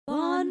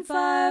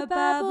Fire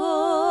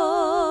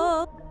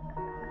Babble.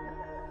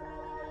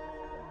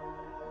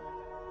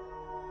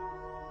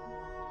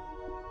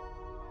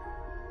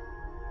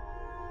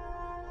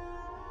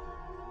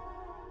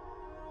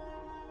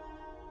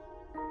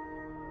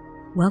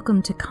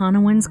 Welcome to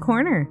Cawnawyn's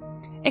Corner.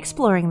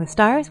 Exploring the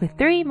stars with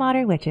three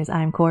modern witches.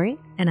 I'm Cory.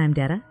 And I'm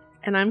Detta.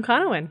 And I'm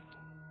Cawnawyn.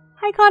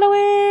 Hi,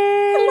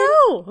 Cawnawyn.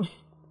 Hello.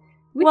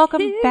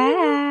 Welcome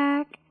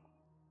back.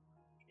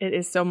 It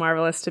is so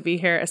marvelous to be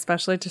here,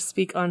 especially to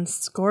speak on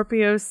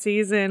Scorpio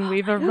season.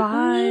 We've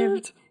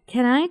arrived.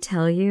 Can I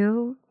tell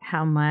you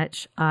how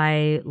much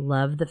I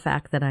love the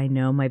fact that I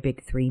know my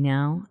big three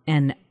now,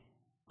 and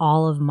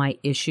all of my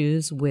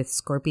issues with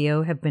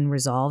Scorpio have been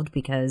resolved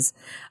because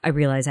I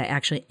realize I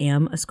actually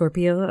am a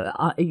Scorpio.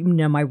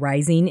 My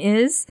rising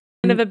is.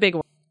 Kind of a big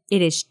one.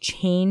 It has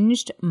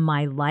changed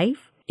my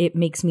life. It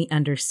makes me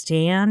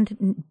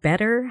understand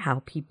better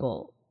how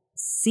people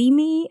see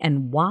me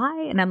and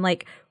why. And I'm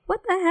like,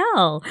 what the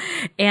hell?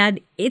 And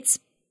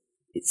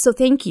so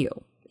thank you.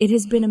 It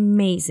has been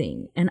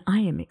amazing. And I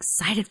am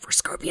excited for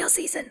Scorpio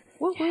season.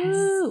 Woo-hoo.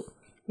 Yes.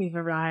 We've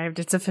arrived.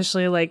 It's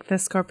officially like the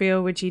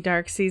Scorpio witchy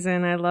dark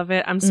season. I love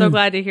it. I'm so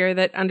glad to hear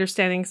that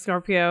understanding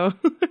Scorpio.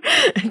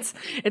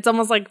 it's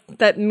almost like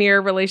that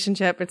mirror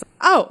relationship. It's,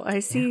 I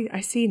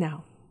see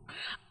now.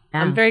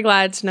 Yeah. I'm very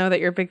glad to know that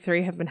your big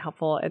three have been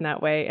helpful in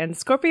that way. And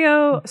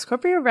Scorpio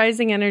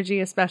rising energy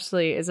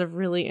especially is a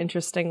really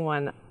interesting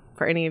one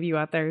for any of you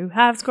out there who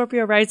have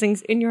Scorpio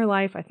risings in your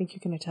life. I think you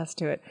can attest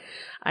to it.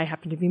 I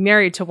happen to be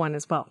married to one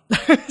as well.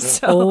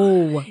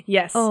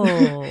 Yes.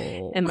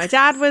 Oh. And my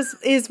dad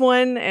is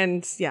one,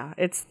 and yeah,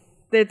 it's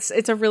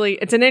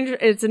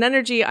an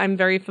energy I'm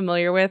very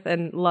familiar with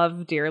and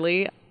love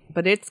dearly.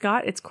 But it's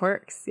got its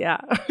quirks,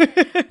 yeah.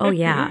 Oh,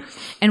 yeah.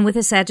 And with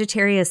a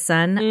Sagittarius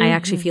sun, I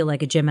actually feel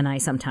like a Gemini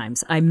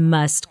sometimes. I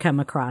must come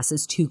across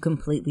as two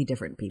completely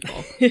different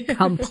people.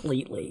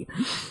 Completely.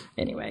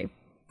 Anyway.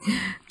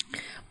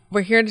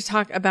 We're here to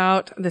talk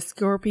about the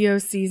Scorpio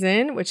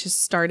season, which is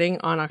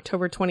starting on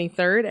October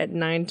 23rd at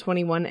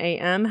 9:21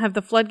 a.m. Have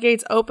the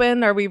floodgates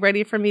opened? Are we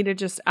ready for me to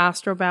just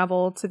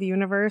astrobabble to the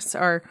universe?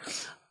 Or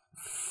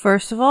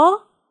first of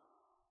all,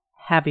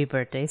 happy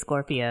birthday,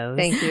 Scorpios.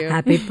 Thank you.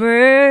 Happy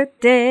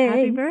birthday.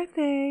 Happy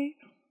birthday.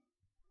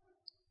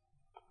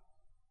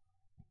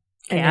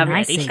 Okay, I'm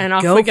ready. And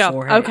off we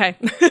go. Okay.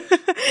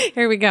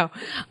 Here we go.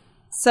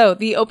 So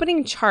the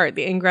opening chart,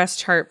 the ingress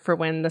chart for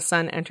when the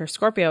sun enters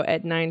Scorpio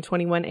at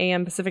 9:21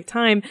 a.m. Pacific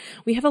time,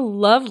 we have a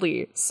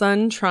lovely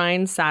sun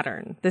trine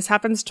Saturn. This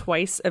happens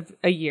twice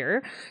a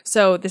year.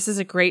 So this is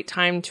a great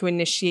time to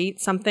initiate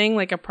something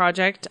like a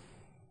project.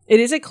 It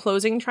is a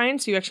closing trine,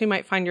 so you actually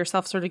might find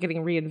yourself sort of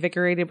getting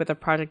reinvigorated with a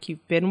project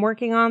you've been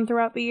working on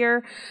throughout the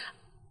year.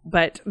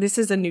 But this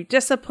is a new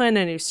discipline,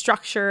 a new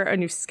structure, a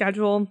new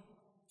schedule.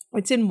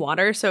 It's in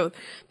water, so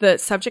the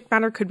subject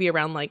matter could be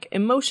around like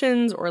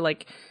emotions or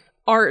like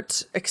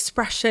art,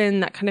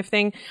 expression, that kind of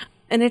thing.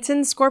 And it's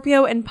in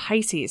Scorpio and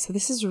Pisces. So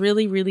this is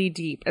really, really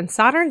deep. And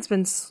Saturn's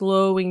been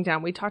slowing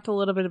down. We talked a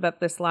little bit about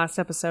this last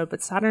episode,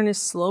 but Saturn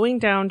is slowing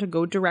down to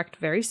go direct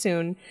very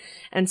soon.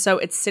 And so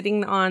it's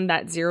sitting on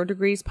that 0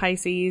 degrees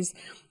Pisces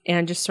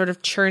and just sort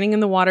of churning in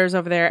the waters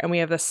over there. And we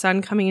have the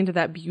sun coming into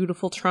that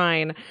beautiful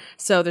trine.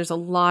 So there's a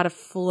lot of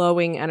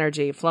flowing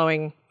energy,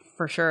 flowing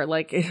for sure.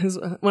 Like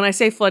when I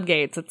say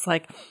floodgates, it's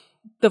like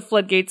the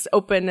floodgates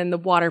open and the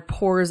water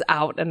pours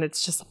out, and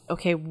it's just,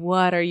 okay,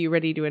 what are you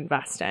ready to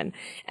invest in?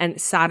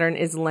 And Saturn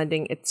is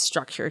lending its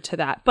structure to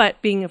that.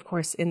 But being, of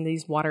course, in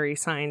these watery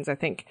signs, I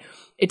think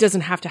it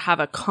doesn't have to have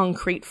a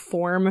concrete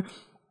form.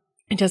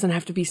 It doesn't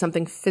have to be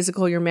something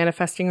physical you're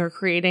manifesting or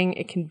creating.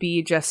 It can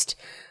be just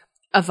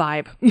a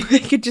vibe.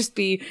 It could just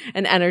be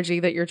an energy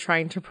that you're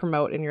trying to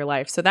promote in your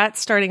life. So that's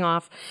starting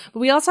off. But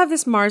we also have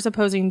this Mars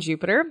opposing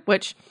Jupiter,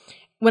 which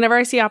whenever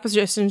I see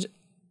oppositions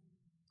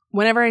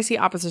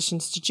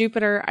to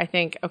Jupiter, I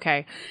think,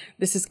 okay,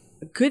 this is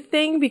a good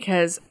thing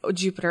because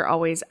Jupiter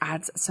always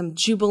adds some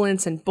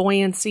jubilance and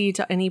buoyancy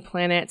to any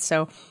planet.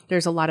 So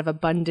there's a lot of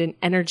abundant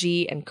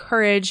energy and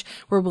courage.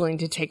 We're willing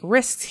to take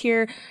risks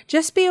here.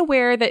 Just be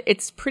aware that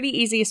it's pretty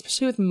easy,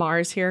 especially with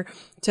Mars here,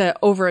 to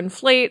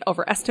overinflate,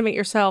 overestimate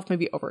yourself,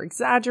 maybe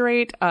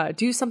over-exaggerate,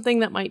 do something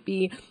that might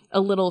be a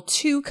little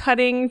too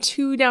cutting,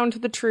 too down to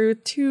the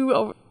truth, too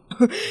over...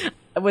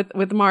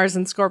 With Mars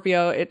and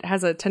Scorpio, it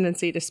has a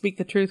tendency to speak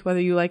the truth whether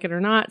you like it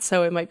or not.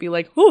 So it might be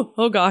like,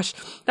 oh gosh,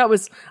 that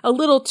was a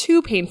little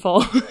too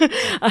painful.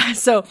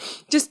 So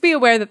just be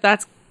aware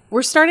that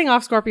we're starting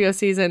off Scorpio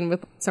season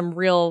with some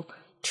real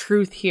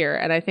truth here.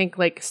 And I think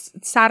like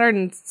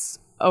Saturn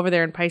over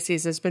there in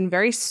Pisces has been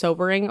very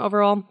sobering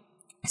overall.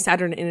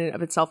 Saturn in and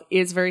of itself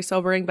is very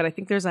sobering, but I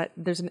think there's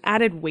an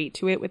added weight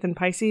to it within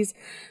Pisces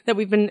that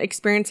we've been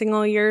experiencing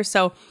all year.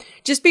 So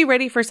just be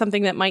ready for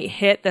something that might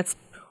hit that's,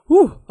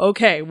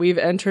 okay, we've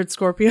entered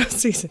Scorpio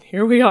season.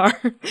 Here we are.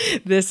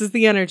 This is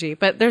the energy.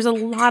 But there's a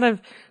lot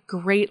of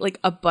great like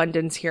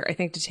abundance here, I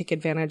think, to take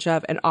advantage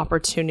of, and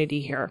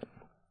opportunity here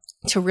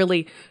to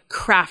really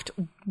craft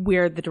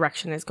where the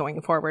direction is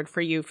going forward for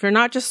you, for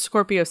not just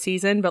Scorpio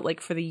season, but like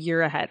for the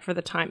year ahead, for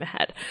the time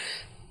ahead.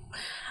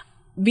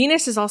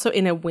 Venus is also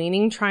in a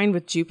waning trine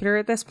with Jupiter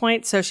at this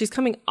point. So she's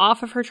coming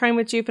off of her trine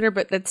with Jupiter,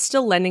 but that's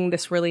still lending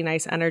this really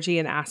nice energy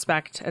and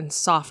aspect and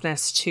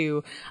softness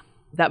to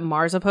that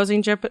Mars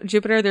opposing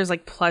Jupiter. There's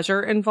like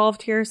pleasure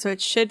involved here. So it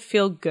should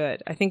feel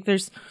good. I think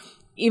there's,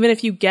 even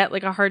if you get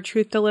like a hard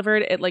truth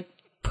delivered, it like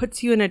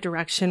puts you in a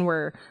direction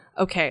where,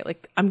 okay,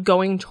 like I'm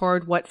going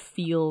toward what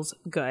feels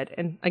good.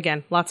 And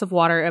again, lots of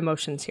water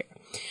emotions here.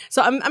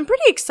 So I'm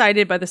pretty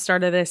excited by the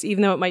start of this,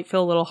 even though it might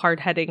feel a little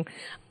hard-heading.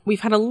 We've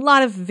had a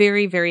lot of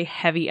very, very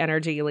heavy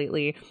energy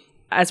lately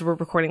as we're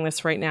recording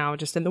this right now,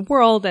 just in the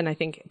world. And I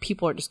think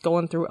people are just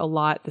going through a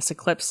lot. This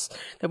eclipse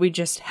that we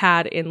just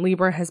had in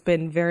Libra has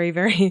been very,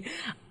 very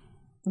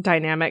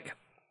dynamic.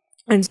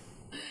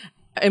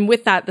 And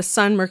with that, the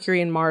Sun,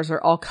 Mercury, and Mars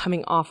are all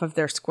coming off of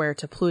their square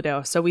to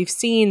Pluto. So we've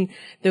seen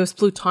those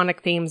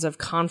plutonic themes of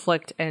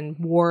conflict and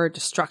war,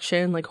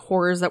 destruction, like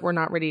horrors that we're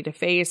not ready to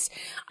face.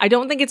 I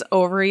don't think it's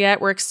over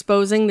yet. We're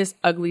exposing this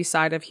ugly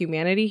side of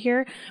humanity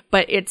here,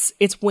 but it's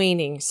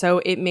waning. So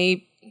it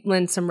may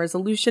lend some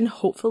resolution.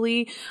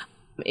 Hopefully,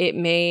 it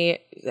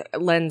may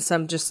lend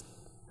some just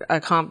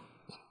a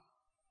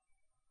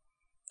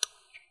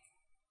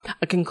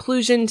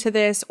conclusion to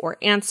this or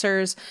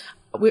answers.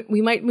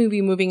 We might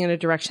be moving in a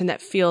direction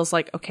that feels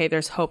like, okay,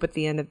 there's hope at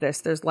the end of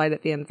this. There's light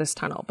at the end of this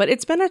tunnel. But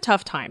it's been a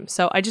tough time.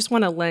 So I just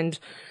want to lend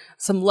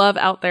some love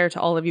out there to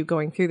all of you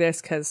going through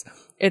this, because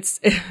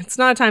it's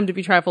not a time to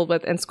be trifled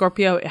with. And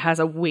Scorpio, it has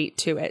a weight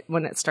to it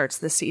when it starts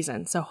this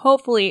season. So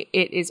hopefully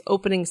it is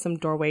opening some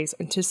doorways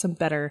into some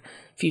better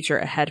future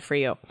ahead for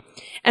you.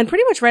 And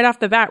pretty much right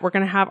off the bat, we're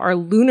going to have our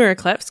lunar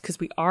eclipse,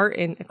 because we are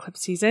in eclipse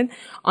season,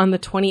 on the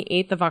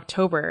 28th of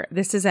October.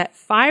 This is at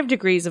 5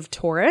 degrees of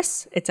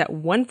Taurus. It's at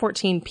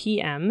 1:14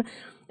 p.m.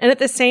 And at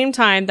the same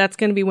time, that's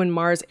going to be when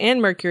Mars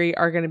and Mercury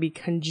are going to be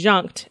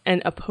conjunct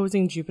and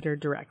opposing Jupiter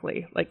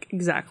directly. Like,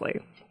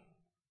 exactly.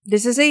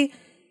 This is a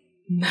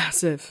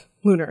massive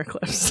lunar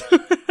eclipse.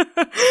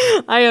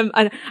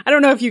 I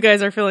don't know if you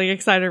guys are feeling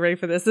excited, ready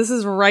for this. This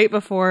is right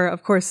before,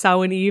 of course,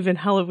 Samhain Eve and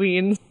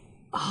Halloween.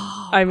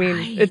 Oh, I mean,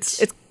 right.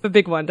 it's a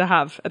big one to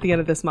have at the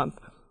end of this month.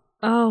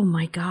 Oh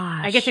my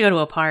gosh. I get to go to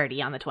a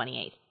party on the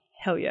 28th.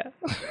 Hell yeah.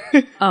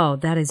 Oh,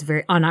 that is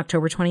on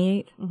October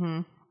 28th?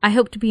 Mm-hmm. I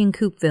hope to be in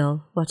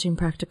Coopville watching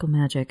Practical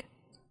Magic.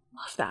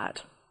 Love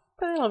that.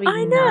 That'll be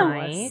I know.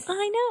 nice.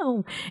 I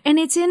know. And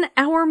it's in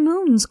our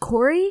moons,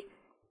 Cory.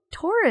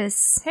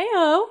 Taurus.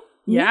 Hey-o.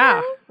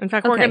 Yeah. In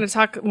fact, we're Okay. going to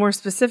talk more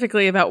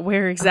specifically about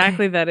where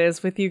exactly that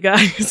is with you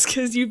guys,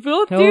 because you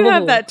both do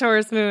have that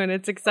Taurus moon.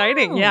 It's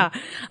exciting. Oh. Yeah.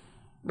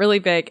 Really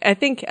big.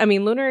 I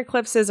mean, lunar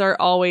eclipses are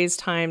always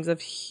times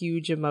of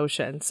huge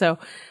emotion. So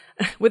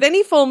with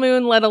any full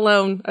moon, let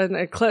alone an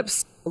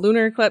eclipse,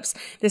 lunar eclipse,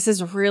 this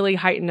is really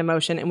heightened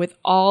emotion. And with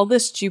all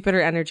this Jupiter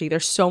energy,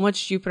 there's so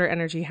much Jupiter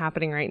energy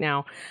happening right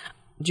now.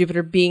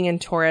 Jupiter being in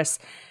Taurus,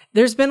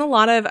 there's been a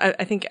lot of,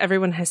 I think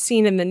everyone has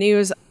seen in the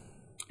news,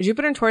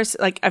 Jupiter and Taurus,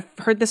 like I've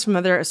heard this from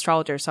other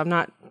astrologers, so I'm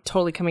not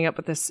totally coming up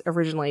with this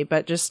originally,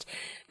 but just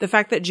the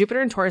fact that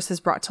Jupiter and Taurus has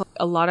brought to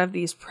a lot of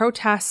these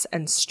protests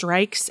and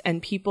strikes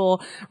and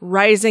people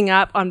rising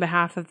up on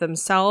behalf of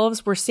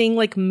themselves. We're seeing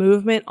like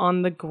movement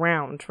on the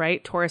ground,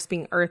 right? Taurus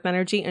being earth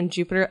energy and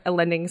Jupiter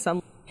lending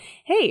some,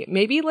 hey,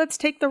 maybe let's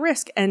take the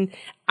risk and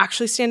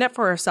actually stand up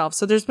for ourselves.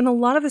 So there's been a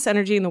lot of this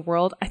energy in the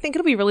world. I think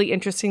it'll be really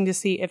interesting to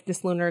see if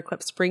this lunar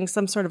eclipse brings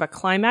some sort of a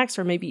climax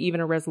or maybe even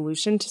a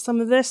resolution to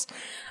some of this.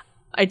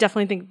 I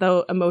definitely think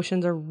the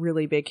emotions are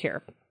really big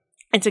here.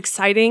 It's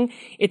exciting,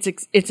 it's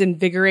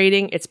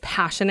invigorating, it's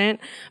passionate,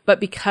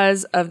 but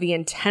because of the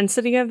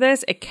intensity of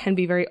this, it can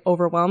be very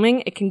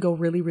overwhelming. It can go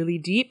really, really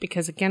deep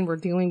because, again, we're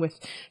dealing with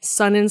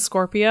Sun in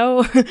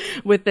Scorpio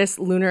with this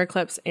lunar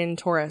eclipse in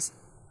Taurus.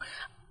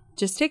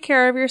 Just take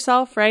care of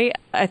yourself, right?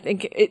 I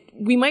think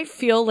we might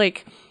feel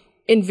like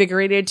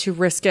invigorated to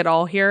risk it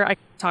all here. I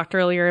talked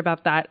earlier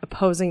about that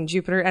opposing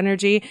Jupiter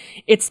energy.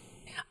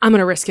 I'm going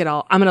to risk it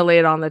all. I'm going to lay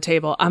it on the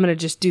table. I'm going to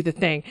just do the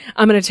thing.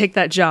 I'm going to take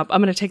that jump.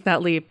 I'm going to take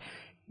that leap.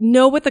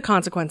 Know what the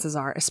consequences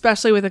are,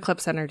 especially with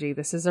eclipse energy.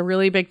 This is a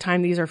really big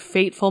time. These are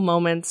fateful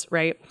moments,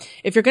 right?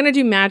 If you're going to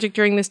do magic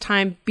during this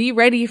time, be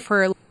ready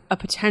for a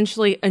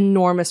potentially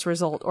enormous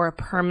result or a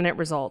permanent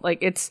result.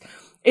 Like it's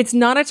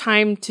not a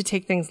time to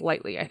take things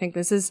lightly. I think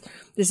this is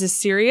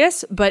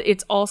serious, but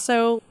it's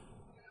also,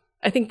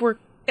 I think we're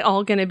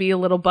all going to be a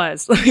little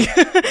buzzed.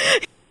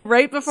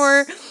 Right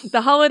before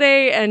the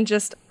holiday, and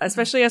just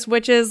especially us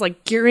witches,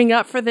 like gearing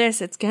up for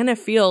this, it's gonna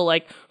feel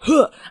like,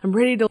 I'm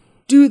ready to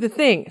do the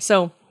thing.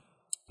 So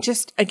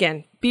just,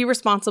 again, be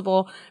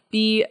responsible,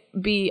 I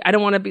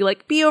don't want to be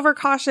like, be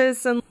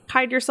overcautious and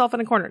hide yourself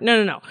in a corner.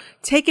 No.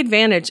 Take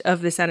advantage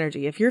of this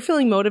energy. If you're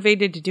feeling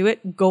motivated to do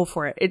it, go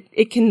for it.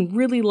 It can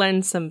really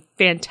lend some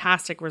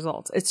fantastic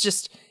results.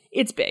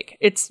 It's big.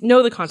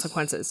 Know the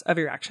consequences of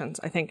your actions,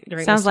 I think,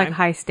 during Sounds this time. like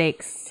high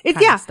stakes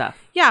Yeah. of stuff.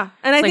 Yeah.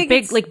 And I think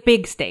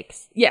big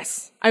stakes.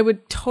 yes, I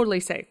would totally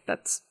say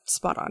that's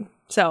spot on.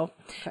 So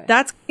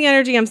that's the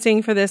energy I'm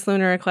seeing for this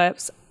lunar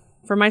eclipse.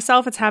 For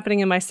myself, it's happening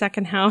in my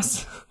second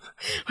house,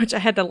 which I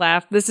had to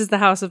laugh. This is the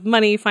house of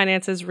money,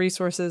 finances,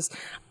 resources.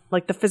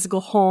 like the physical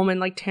home and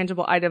like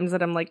tangible items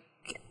that I'm like,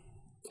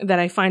 that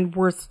I find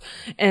worth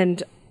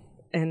and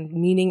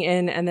meaning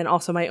in, and then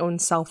also my own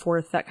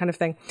self-worth, that kind of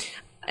thing.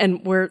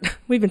 And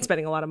we've been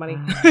spending a lot of money.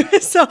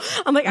 So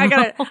I'm like, I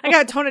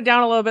gotta tone it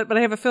down a little bit, but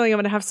I have a feeling I'm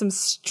going to have some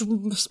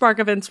spark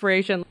of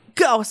inspiration.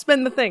 Go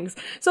spend the things.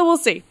 So we'll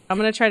see. I'm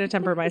going to try to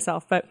temper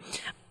myself, but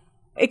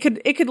it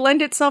could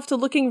lend itself to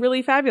looking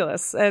really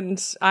fabulous.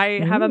 And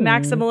I have a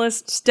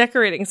maximalist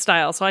decorating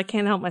style, so I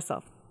can't help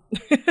myself.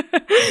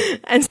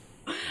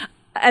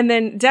 And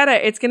then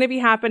Detta, it's going to be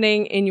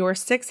happening in your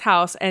 6th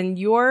house, and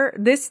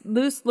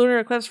this lunar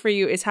eclipse for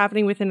you is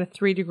happening within a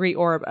 3-degree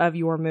orb of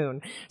your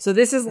moon. So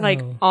this is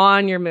like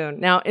on your moon.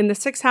 Now in the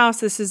 6th house,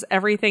 this is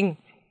everything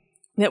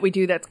that we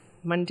do that's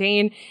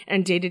mundane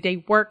and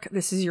day-to-day work.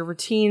 This is your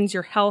routines,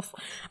 your health,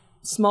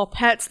 small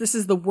pets. This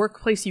is the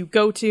workplace you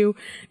go to.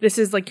 This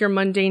is like your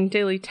mundane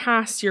daily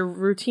tasks, your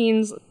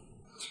routines.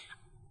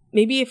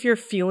 Maybe if you're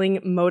feeling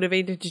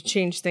motivated to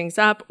change things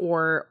up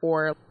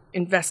or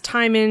invest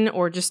time in,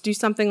 or just do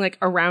something like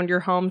around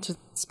your home to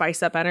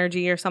spice up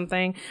energy or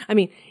something. I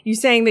mean, you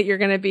saying that you're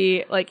going to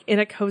be like in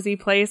a cozy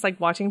place, like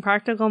watching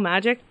Practical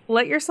Magic,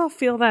 let yourself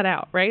feel that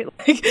out, right?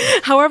 Like,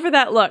 however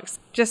that looks,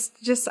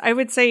 just I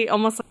would say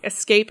almost like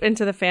escape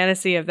into the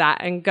fantasy of that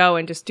and go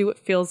and just do what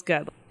feels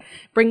good.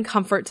 Bring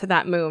comfort to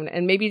that moon,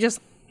 and maybe just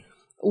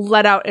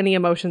let out any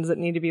emotions that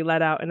need to be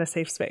let out in a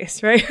safe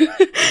space, right?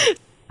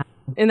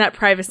 In that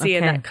privacy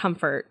and that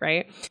comfort,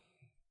 right?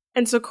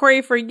 And so,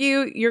 Cory, for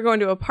you, you're going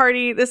to a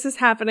party. This is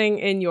happening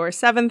in your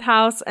 7th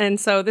house. And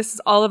so this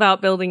is all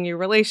about building new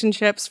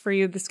relationships for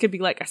you. This could be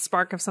like a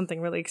spark of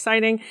something really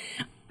exciting.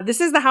 This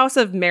is the house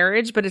of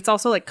marriage, but it's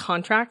also like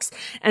contracts,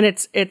 and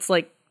it's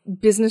like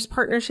business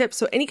partnerships.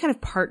 So any kind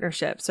of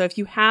partnership. So if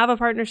you have a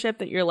partnership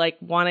that you're like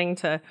wanting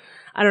to,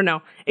 I don't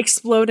know,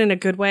 explode in a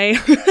good way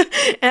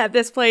at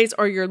this place,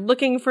 or you're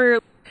looking for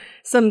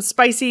some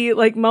spicy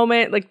like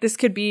moment, like this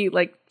could be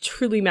like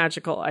truly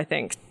magical, I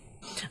think.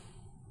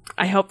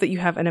 I hope that you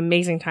have an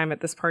amazing time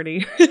at this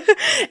party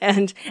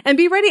and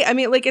be ready. I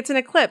mean, like, it's an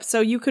eclipse,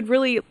 so you could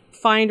really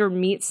find or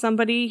meet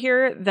somebody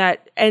here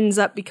that ends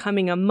up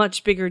becoming a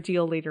much bigger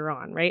deal later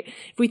on, right?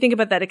 If we think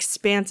about that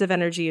expansive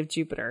energy of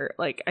Jupiter,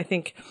 like, I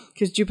think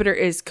because Jupiter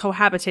is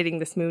cohabitating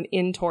this moon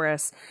in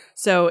Taurus,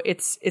 so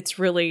it's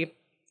really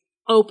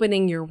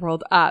opening your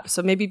world up.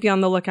 So maybe be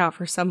on the lookout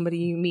for somebody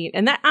you meet.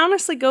 And that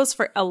honestly goes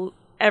for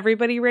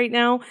everybody right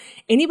now.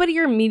 Anybody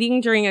you're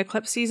meeting during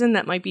eclipse season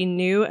that might be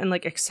new and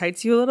like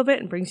excites you a little bit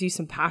and brings you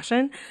some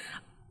passion,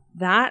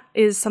 that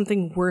is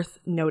something worth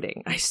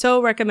noting. I so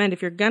recommend,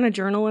 if you're gonna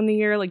journal in the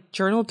year, like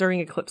journal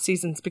during eclipse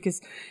seasons, because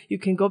you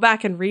can go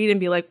back and read and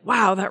be like,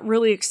 wow, that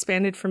really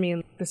expanded for me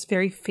in this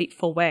very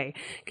fateful way,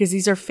 because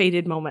these are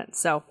fated moments.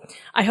 So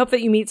I hope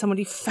that you meet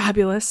somebody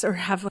fabulous or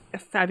have like a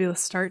fabulous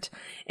start,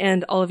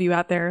 and all of you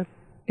out there,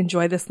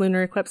 enjoy this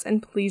lunar eclipse,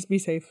 and please be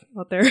safe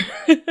out there.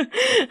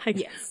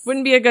 I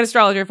wouldn't be a good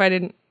astrologer if I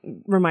didn't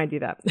remind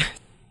you that.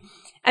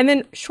 And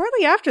then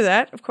shortly after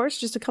that, of course,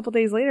 just a couple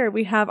days later,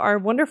 we have our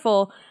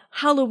wonderful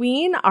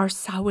Halloween, our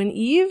Samhain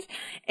Eve,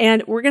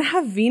 and we're going to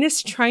have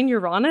Venus trine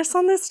Uranus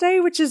on this day,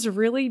 which is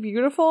really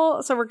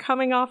beautiful. So we're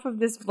coming off of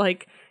this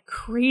like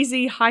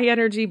crazy high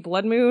energy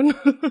blood moon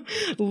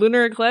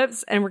lunar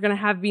eclipse, and we're going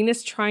to have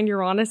Venus trine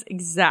Uranus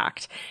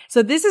exact.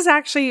 So this is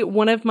actually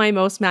one of my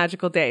most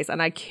magical days,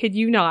 and I kid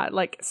you not,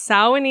 like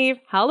Samhain Eve,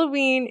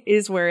 Halloween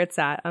is where it's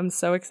at. I'm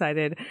so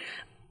excited.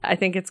 I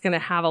think it's going to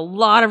have a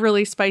lot of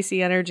really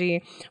spicy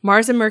energy.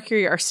 Mars and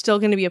Mercury are still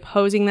going to be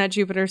opposing that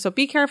Jupiter. So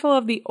be careful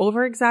of the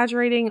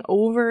over-exaggerating,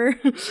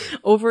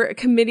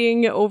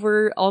 over-committing,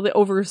 over all the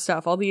over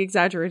stuff, all the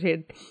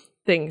exaggerated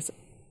things.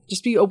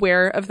 Just be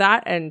aware of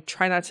that and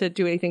try not to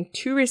do anything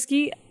too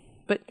risky,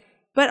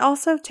 but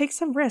also take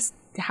some risks.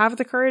 Have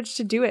the courage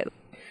to do it.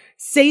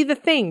 Say the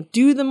thing,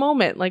 do the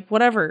moment, like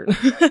whatever.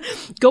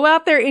 Go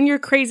out there in your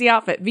crazy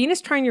outfit. Venus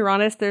trine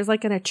Uranus, there's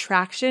like an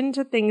attraction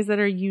to things that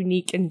are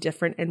unique and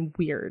different and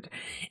weird.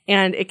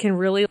 And it can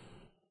really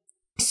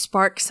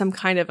spark some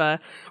kind of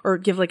or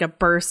give like a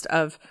burst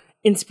of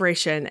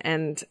inspiration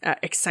and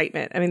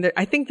excitement. I mean,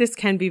 I think this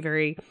can be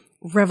very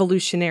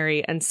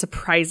revolutionary and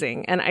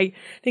surprising. And I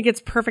think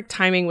it's perfect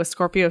timing with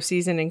Scorpio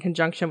season in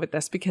conjunction with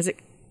this, because it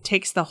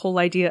takes the whole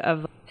idea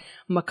of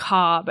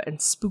macabre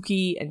and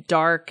spooky and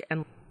dark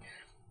and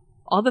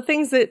all the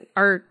things that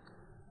are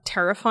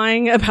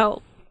terrifying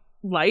about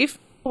life,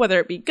 whether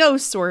it be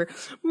ghosts or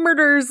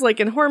murders, like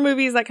in horror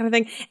movies, that kind of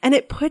thing. And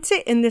it puts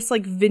it in this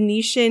like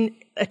Venetian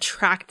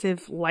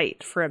attractive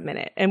light for a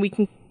minute. And we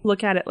can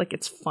look at it like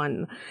it's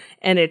fun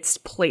and it's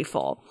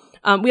playful.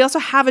 We also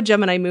have a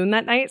Gemini moon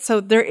that night.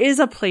 So there is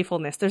a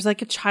playfulness. There's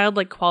like a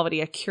childlike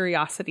quality, a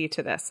curiosity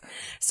to this.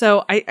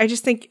 So I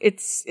just think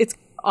it's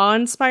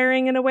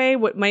awe-inspiring in a way,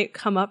 what might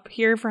come up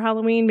here for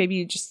Halloween. Maybe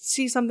you just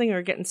see something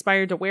or get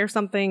inspired to wear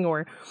something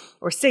or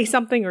say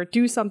something or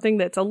do something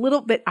that's a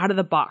little bit out of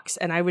the box.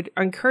 And I would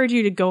encourage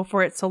you to go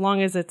for it, so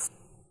long as it's,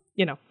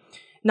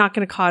 not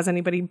going to cause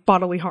anybody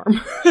bodily harm.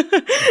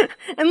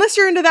 Unless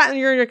you're into that and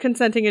you're a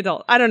consenting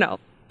adult. I don't know.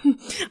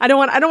 I don't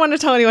want to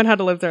tell anyone how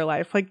to live their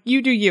life. Like,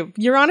 you do you.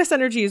 Uranus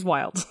energy is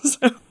wild.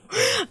 So,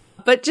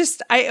 but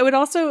I would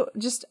also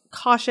just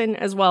caution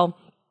as well.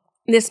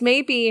 This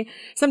may be,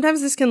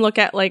 sometimes this can look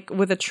at like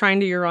with a trine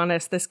to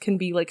Uranus, this can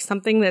be like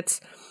something that's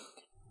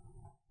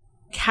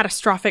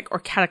catastrophic or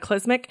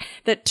cataclysmic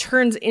that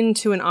turns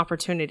into an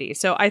opportunity.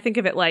 So I think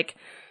of it like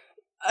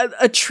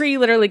a tree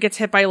literally gets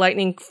hit by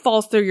lightning,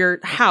 falls through your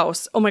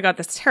house. Oh my God,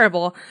 that's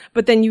terrible.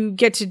 But then you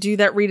get to do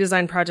that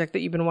redesign project that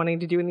you've been wanting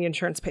to do and the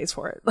insurance pays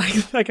for it. Like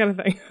that kind of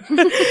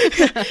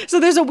thing. So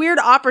there's a weird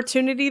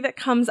opportunity that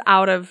comes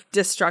out of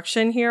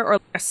destruction here, or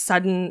a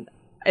sudden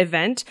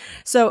event.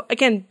 So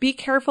again, be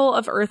careful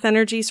of earth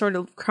energy sort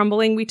of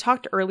crumbling. We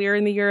talked earlier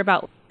in the year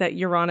about that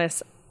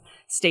Uranus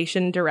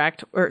station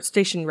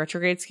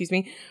retrograde,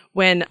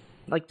 when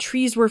like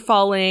trees were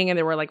falling and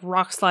there were like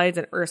rock slides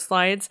and earth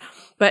slides.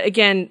 But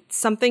again,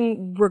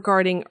 something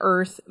regarding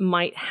earth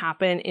might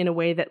happen in a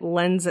way that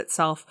lends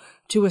itself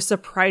to a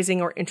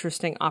surprising or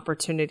interesting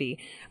opportunity.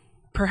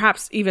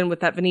 Perhaps even with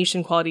that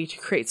Venetian quality to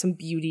create some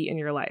beauty in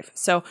your life.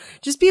 So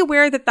just be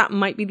aware that that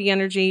might be the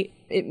energy.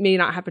 It may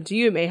not happen to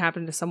you. It may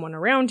happen to someone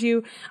around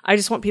you. I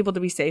just want people to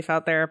be safe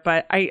out there.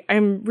 But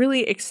I'm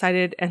really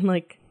excited and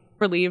like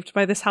relieved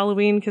by this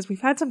Halloween, because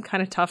we've had some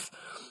kind of tough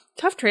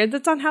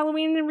transits on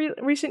Halloween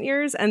in recent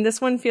years. And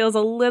this one feels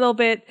a little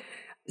bit,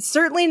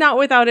 certainly not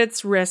without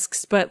its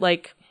risks, but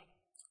like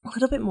a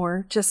little bit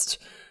more just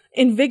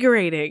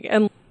invigorating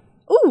and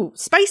ooh,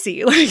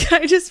 spicy. Like,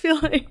 I just feel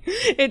like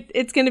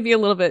it's going to be a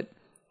little bit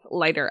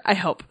lighter, I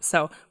hope.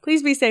 So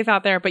please be safe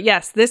out there. But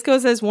yes, this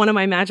goes as one of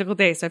my magical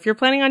days. So if you're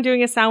planning on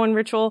doing a Samhain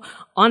ritual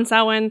on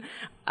Samhain,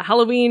 a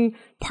Halloween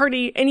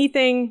party,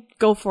 anything,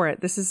 go for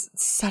it. This is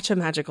such a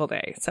magical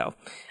day. So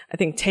I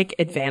think take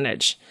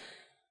advantage.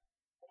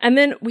 And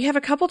then we have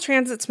a couple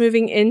transits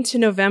moving into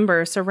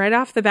November. So right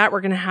off the bat, we're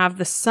going to have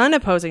the sun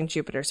opposing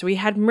Jupiter. So we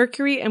had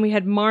Mercury and we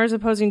had Mars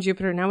opposing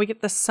Jupiter. Now we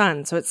get the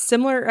sun. So it's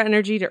similar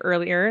energy to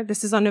earlier.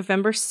 This is on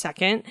November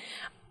 2nd.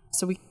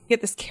 So we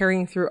get this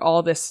carrying through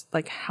all this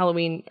like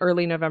Halloween,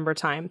 early November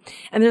time.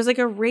 And there's like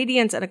a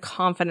radiance and a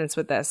confidence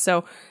with this.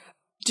 So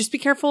just be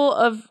careful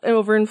of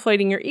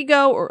overinflating your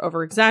ego or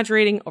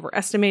over-exaggerating,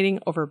 overestimating,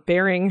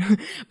 overbearing.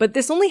 But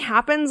this only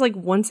happens like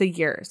once a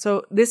year.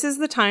 So this is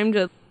the time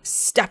to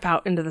step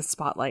out into the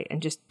spotlight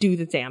and just do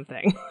the damn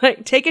thing.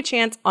 Like, take a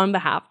chance on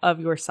behalf of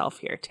yourself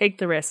here. Take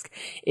the risk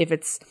if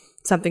it's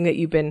something that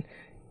you've been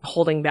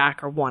holding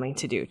back or wanting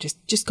to do.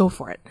 Just go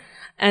for it.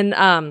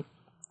 And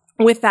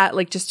with that,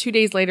 like just 2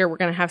 days later, we're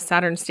going to have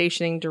Saturn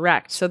stationing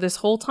direct. So this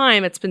whole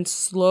time it's been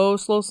slow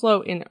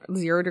in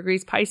 0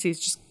 degrees Pisces,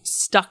 just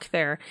stuck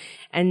there.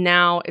 And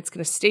now it's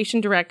going to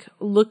station direct,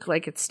 look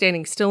like it's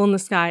standing still in the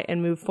sky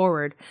and move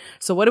forward.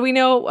 So what do we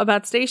know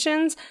about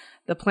stations?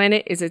 The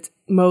planet is its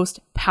most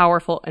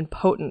powerful and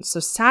potent. So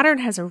Saturn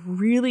has a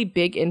really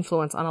big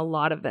influence on a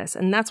lot of this.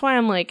 And that's why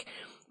I'm like,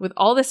 with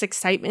all this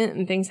excitement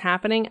and things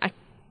happening, I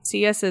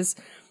see us as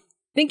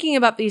thinking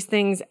about these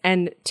things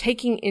and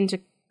taking into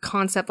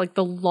concept like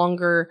the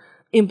longer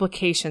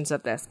implications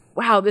of this.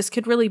 Wow, this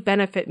could really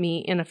benefit me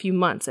in a few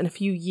months, in a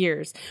few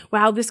years.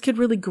 Wow, this could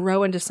really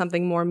grow into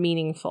something more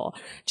meaningful.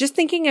 Just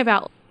thinking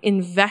about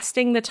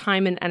investing the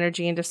time and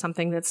energy into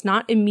something that's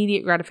not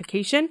immediate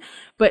gratification,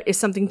 but is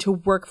something to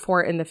work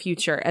for in the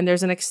future. And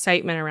there's an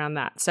excitement around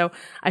that. So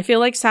I feel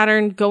like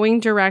Saturn going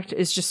direct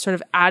is just sort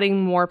of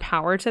adding more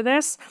power to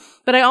this.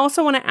 But I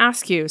also want to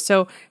ask you,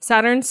 so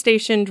Saturn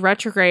stationed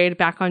retrograde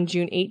back on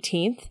June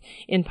 18th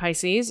in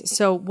Pisces.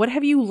 So what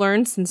have you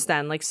learned since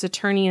then? Like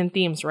Saturnian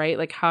themes, right?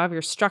 Like how have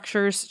your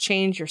structures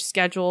changed, your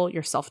schedule,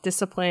 your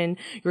self-discipline,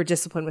 your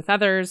discipline with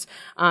others?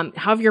 How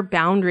have your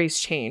boundaries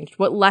changed?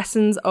 What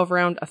lessons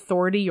around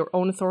authority, your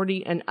own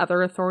authority and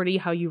other authority,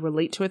 how you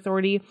relate to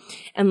authority,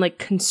 and like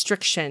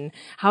constriction?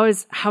 How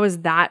is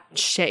that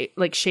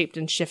shaped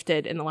and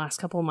shifted in the last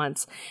couple of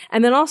months?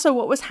 And then also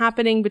what was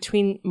happening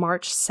between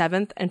March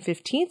 7th and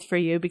 15th for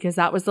you, because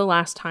that was the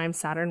last time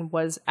Saturn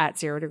was at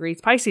 0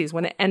 degrees Pisces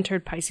when it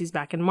entered Pisces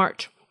back in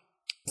March.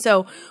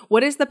 So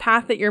what is the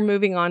path that you're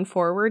moving on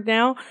forward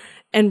now?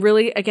 And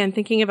really, again,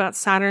 thinking about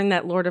Saturn,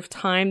 that Lord of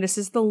Time, this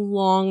is the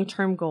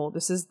long-term goal.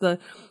 This is the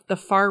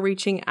far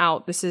reaching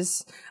out. This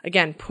is,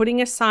 again,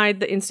 putting aside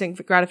the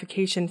instant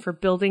gratification for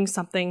building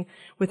something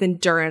with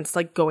endurance,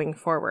 like going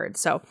forward.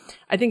 So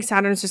I think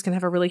Saturn's just going to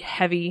have a really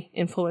heavy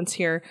influence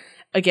here.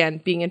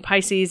 Again, being in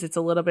Pisces, it's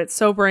a little bit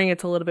sobering.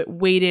 It's a little bit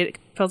weighted. It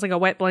feels like a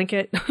wet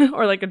blanket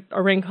or like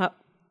a rain cloud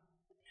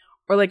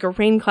or like a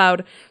rain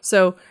cloud.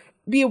 So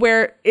be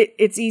aware,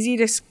 it's easy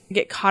to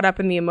get caught up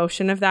in the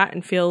emotion of that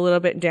and feel a little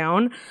bit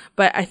down.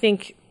 But I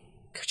think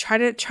try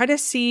to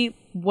see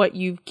what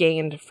you've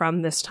gained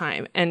from this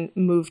time and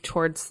move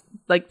towards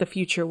like the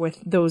future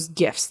with those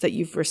gifts that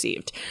you've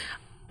received.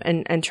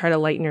 And try to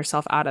lighten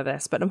yourself out of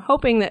this. But I'm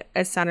hoping that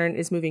as Saturn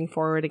is moving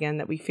forward again,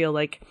 that we feel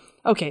like,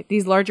 okay,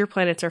 these larger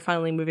planets are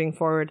finally moving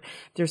forward.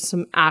 There's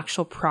some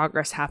actual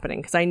progress happening.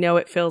 Because I know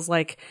it feels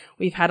like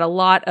we've had a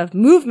lot of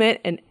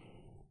movement and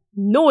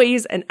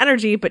noise and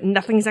energy, but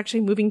nothing's actually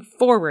moving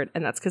forward.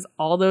 And that's because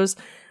all those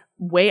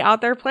way out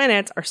there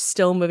planets are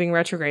still moving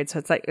retrograde. So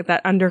it's like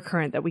that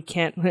undercurrent that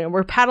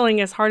we're paddling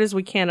as hard as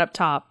we can up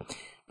top,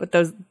 but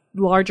those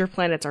larger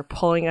planets are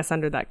pulling us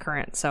under that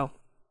current. So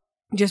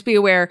just be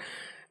aware,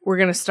 we're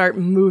going to start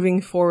moving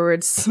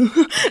forwards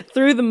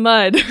through the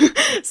mud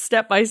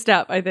step by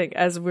step, I think,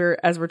 as we're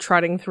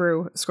trotting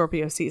through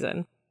Scorpio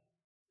season.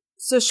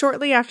 So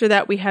shortly after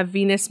that, we have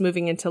Venus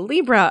moving into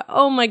Libra.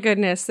 Oh my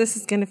goodness, this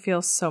is going to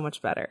feel so much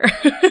better.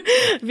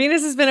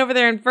 Venus has been over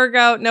there in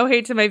Virgo. No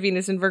hate to my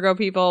Venus and Virgo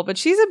people, but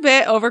she's a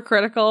bit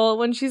overcritical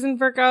when she's in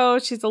Virgo.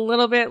 She's a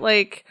little bit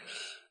like,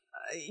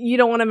 you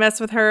don't want to mess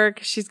with her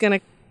because she's going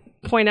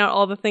to point out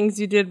all the things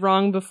you did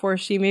wrong before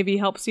she maybe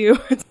helps you.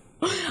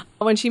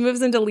 When she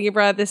moves into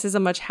Libra, this is a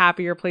much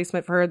happier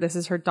placement for her. This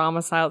is her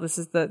domicile. This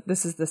is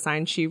the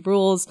sign she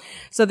rules.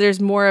 So there's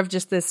more of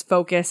just this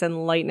focus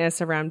and lightness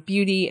around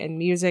beauty and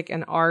music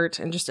and art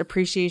and just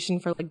appreciation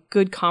for like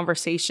good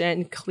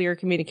conversation, clear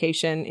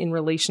communication in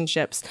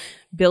relationships.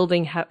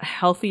 Building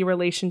healthy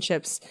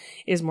relationships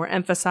is more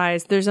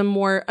emphasized. There's a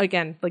more,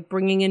 again, like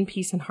bringing in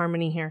peace and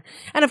harmony here.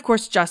 And of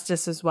course,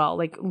 justice as well,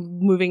 like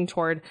moving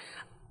toward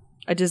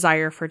a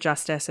desire for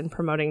justice and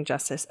promoting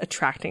justice,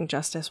 attracting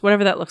justice,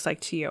 whatever that looks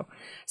like to you.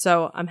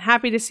 So I'm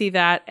happy to see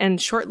that.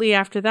 And shortly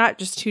after that,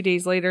 just 2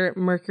 days later,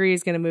 Mercury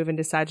is going to move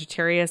into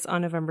Sagittarius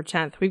on November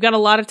 10th. We've got a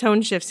lot of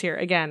tone shifts here.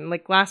 Again,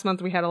 like last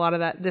month, we had a lot of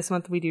that. This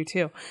month we do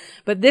too.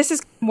 But this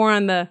is more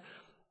on the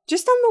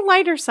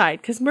lighter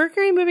side, because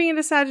Mercury moving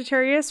into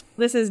Sagittarius,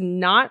 this is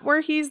not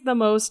where he's the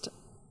most,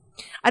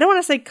 I don't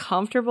want to say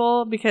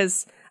comfortable,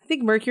 because I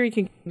think Mercury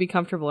can be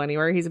comfortable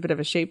anywhere. He's a bit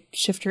of a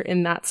shapeshifter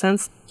in that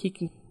sense. He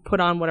can put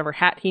on whatever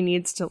hat he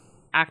needs to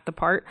act the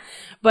part.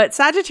 But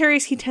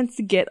Sagittarius, he tends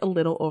to get a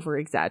little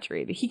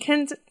over-exaggerated. He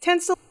tends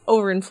to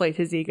overinflate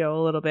his ego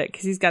a little bit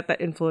because he's got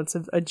that influence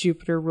of a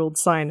Jupiter-ruled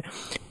sign.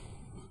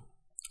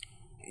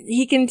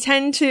 He can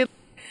tend to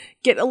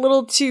get a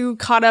little too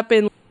caught up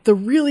in the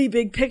really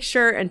big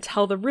picture and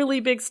tell the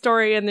really big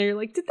story, and they're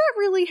like, did that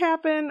really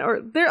happen? Or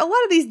a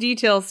lot of these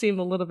details seem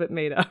a little bit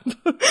made up.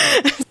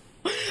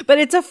 But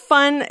it's a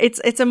fun,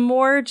 it's a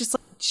more just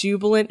like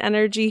jubilant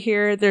energy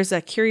here. There's a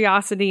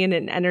curiosity and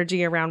an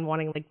energy around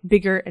wanting like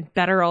bigger and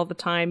better all the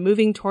time,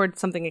 moving towards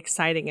something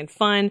exciting and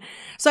fun.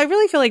 So I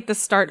really feel like the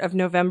start of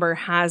November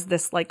has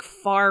this like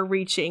far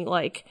reaching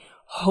like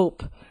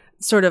hope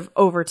sort of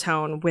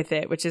overtone with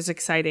it, which is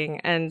exciting.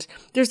 And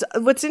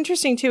what's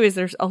interesting too is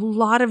there's a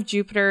lot of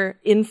Jupiter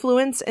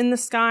influence in the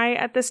sky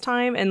at this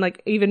time, and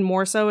like even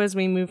more so as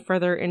we move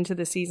further into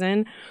the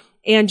season.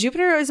 And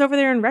Jupiter is over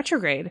there in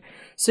retrograde.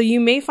 So you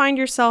may find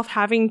yourself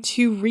having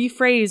to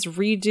rephrase,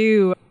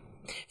 redo,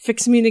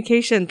 fix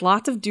communication,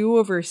 lots of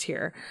do-overs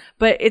here.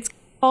 But it's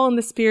all in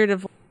the spirit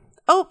of,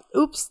 oh,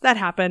 oops, that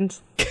happened.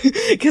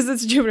 Because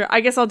it's Jupiter. I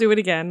guess I'll do it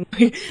again.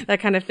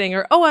 That kind of thing.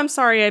 Or, oh, I'm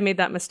sorry I made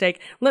that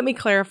mistake. Let me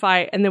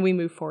clarify. And then we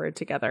move forward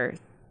together.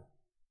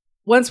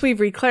 Once we've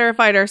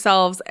reclarified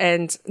ourselves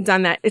and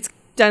done that, it's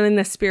done in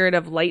the spirit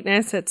of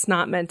lightness. It's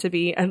not meant to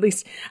be, at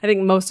least I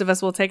think most of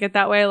us will take it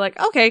that way. Like,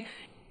 okay,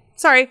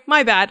 sorry,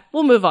 my bad.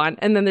 We'll move on.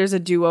 And then there's a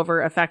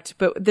do-over effect,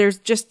 but there's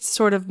just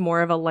sort of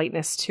more of a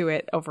lightness to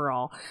it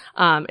overall.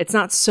 It's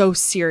not so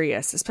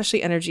serious,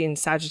 especially energy in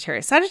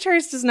Sagittarius.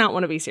 Sagittarius does not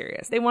want to be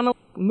serious. They want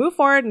to move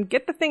forward and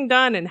get the thing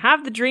done and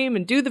have the dream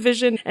and do the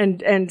vision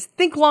and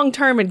think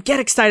long-term and get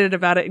excited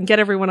about it and get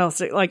everyone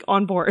else like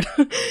on board.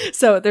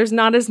 So there's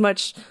not as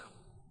much,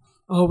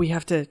 oh, we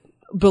have to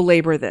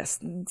belabor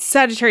this.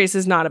 Sagittarius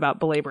is not about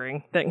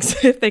belaboring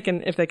things if they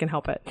can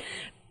help it.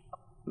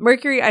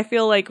 Mercury, I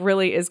feel like,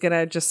 really is going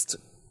to just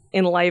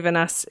enliven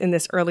us in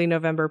this early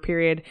November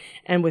period.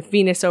 And with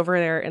Venus over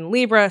there in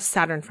Libra,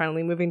 Saturn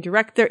finally moving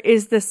direct, there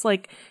is this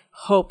like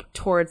hope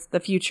towards the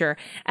future.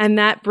 And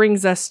that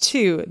brings us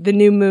to the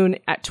new moon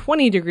at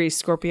 20 degrees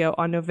Scorpio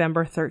on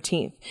November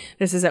 13th.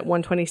 This is at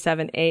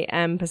 1:27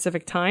 a.m.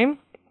 Pacific time.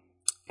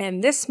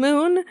 And this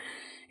moon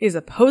is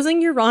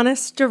opposing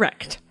Uranus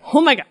direct.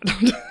 Oh my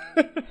God.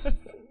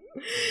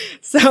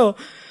 So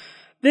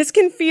this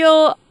can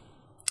feel,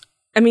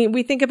 I mean,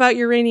 we think about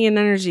Uranian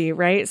energy,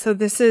 right? So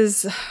this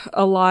is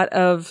a lot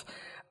of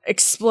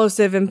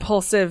explosive,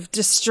 impulsive,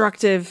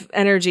 destructive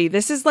energy.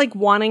 This is like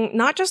wanting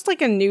not just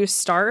like a new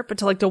start, but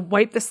to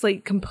wipe the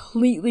slate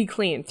completely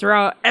clean,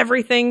 throw out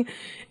everything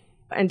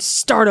and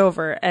start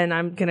over. And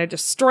I'm going to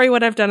destroy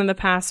what I've done in the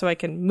past so I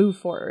can move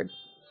forward.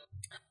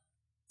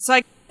 So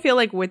I feel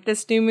like with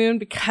this new moon,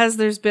 because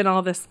there's been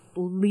all this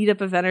lead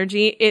up of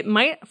energy, it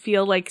might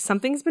feel like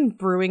something's been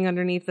brewing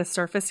underneath the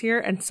surface here,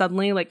 and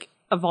suddenly like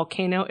a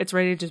volcano, it's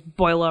ready to just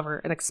boil over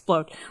and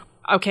explode.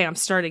 Okay, I'm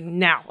starting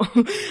now.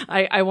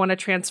 I want to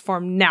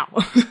transform now.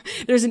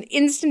 There's an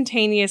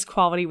instantaneous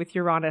quality with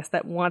Uranus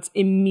that wants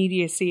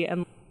immediacy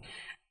and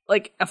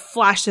like a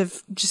flash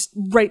of just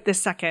right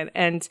this second,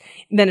 and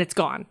then it's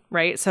gone,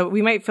 right? So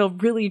we might feel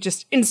really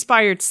just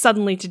inspired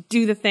suddenly to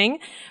do the thing,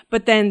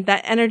 but then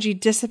that energy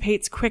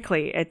dissipates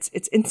quickly. It's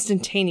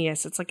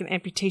instantaneous. It's like an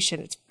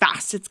amputation. It's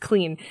fast. It's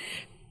clean.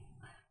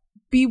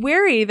 Be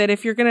wary that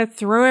if you're going to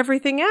throw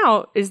everything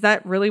out, is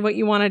that really what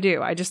you want to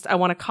do? I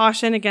want to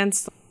caution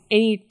against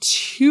any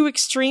too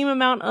extreme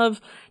amount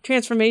of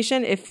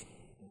transformation. If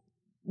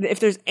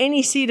there's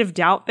any seed of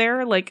doubt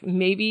there, like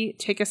maybe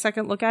take a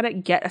second look at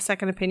it, get a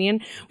second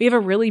opinion. We have a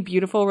really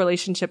beautiful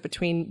relationship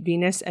between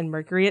Venus and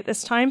Mercury at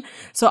this time.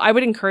 So I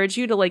would encourage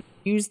you to like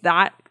use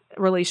that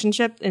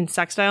relationship in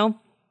sextile.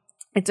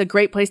 It's a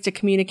great place to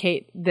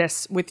communicate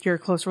this with your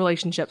close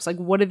relationships. Like,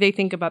 what do they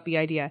think about the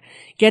idea?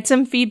 Get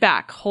some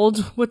feedback, hold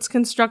what's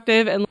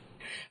constructive, and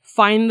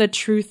find the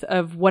truth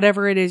of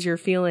whatever it is you're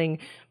feeling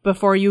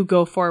before you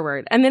go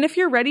forward. And then if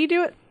you're ready to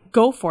do it,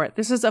 go for it.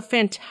 This is a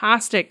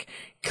fantastic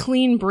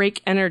clean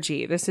break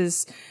energy. This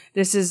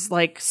is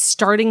like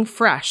starting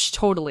fresh,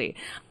 totally.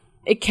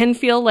 It can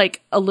feel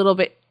like a little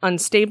bit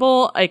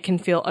unstable. It can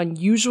feel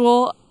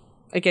unusual.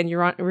 Again,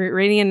 your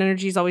radiant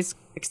energy is always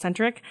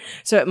eccentric.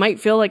 So it might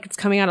feel like it's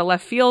coming out of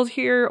left field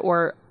here,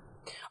 or,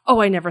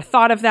 oh, I never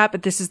thought of that,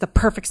 but this is the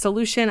perfect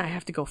solution. I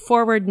have to go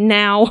forward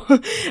now.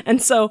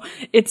 And so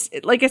it's,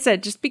 like I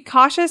said, just be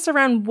cautious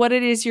around what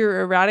it is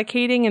you're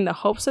eradicating in the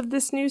hopes of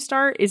this new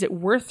start. Is it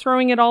worth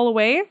throwing it all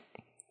away?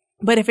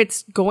 But if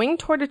it's going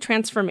toward a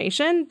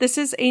transformation, this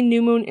is a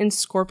new moon in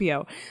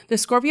Scorpio. The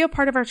Scorpio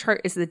part of our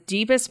chart is the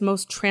deepest,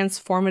 most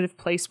transformative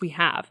place we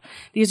have.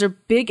 These are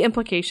big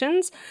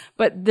implications,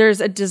 but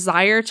there's a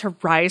desire to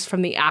rise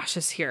from the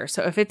ashes here.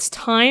 So if it's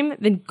time,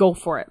 then go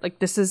for it. Like,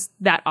 this is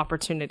that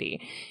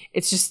opportunity.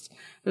 It's just,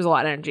 there's a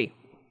lot of energy.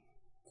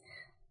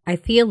 I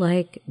feel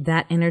like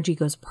that energy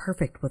goes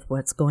perfect with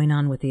what's going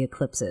on with the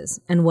eclipses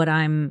and what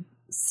I'm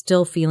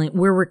still feeling.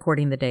 We're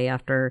recording the day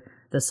after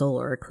the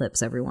solar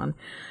eclipse, everyone.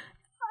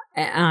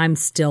 I'm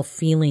still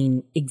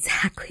feeling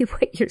exactly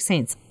what you're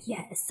saying. So,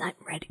 yes, I'm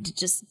ready to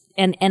just,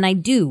 and I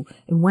do.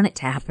 I want it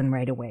to happen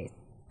right away.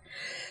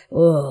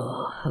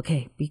 Oh,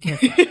 okay. Be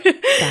careful. Got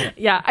it.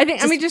 Yeah. I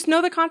mean, just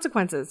know the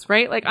consequences,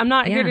 right? Like, I'm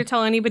not here to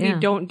tell anybody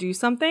don't do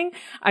something.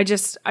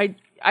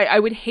 I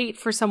would hate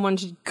for someone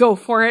to go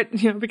for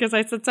it, because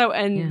I said so,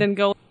 and then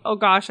go, oh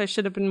gosh, I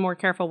should have been more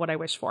careful what I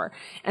wish for.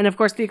 And of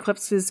course, the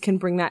eclipses can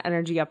bring that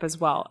energy up as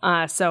well.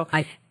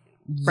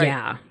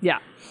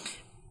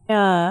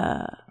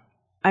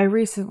 I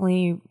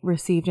recently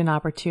received an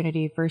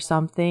opportunity for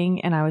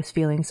something, and I was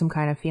feeling some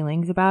kind of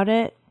feelings about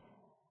it.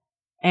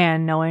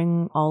 And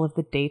knowing all of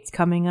the dates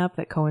coming up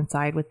that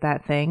coincide with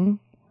that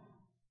thing,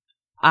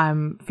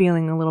 I'm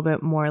feeling a little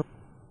bit more.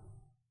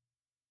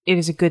 It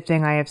is a good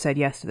thing I have said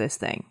yes to this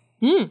thing.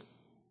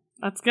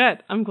 That's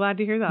good. I'm glad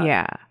to hear that.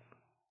 Yeah.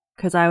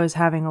 Because I was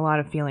having a lot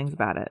of feelings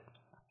about it.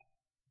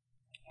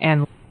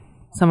 And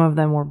some of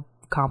them were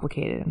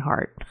complicated and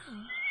hard.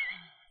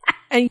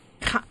 And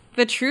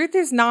the truth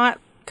is not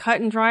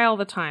cut and dry all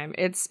the time.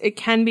 It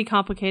can be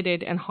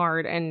complicated and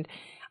hard, and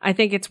I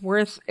think it's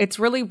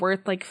really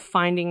worth like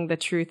finding the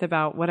truth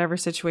about whatever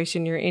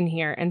situation you're in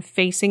here and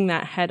facing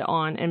that head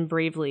on and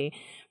bravely.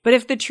 But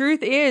if the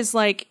truth is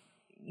like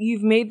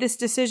you've made this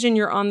decision,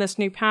 you're on this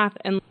new path,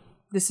 and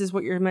this is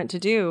what you're meant to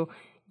do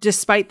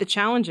despite the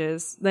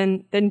challenges,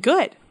 then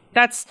good.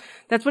 That's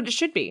what it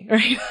should be,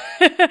 right?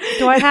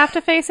 Do I have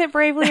to face it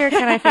bravely, or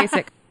can I face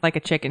it like a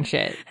chicken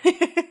shit?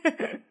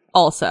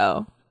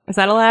 Also, is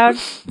that allowed?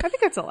 I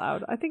think that's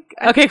allowed.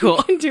 Okay, cool.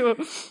 You can do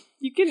it.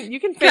 You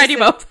can face Can I do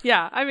both?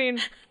 Yeah, I mean,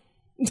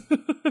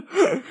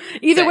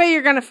 either way,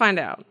 you're gonna find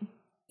out.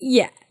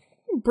 Yeah,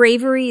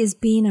 bravery is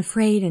being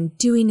afraid and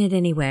doing it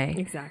anyway.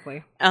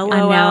 Exactly.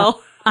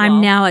 LOL.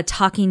 I'm now a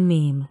talking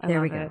meme.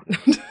 There we go.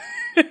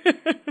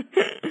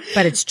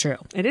 But it's true.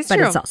 It is but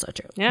true. But it's also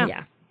true.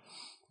 Yeah.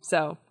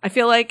 So I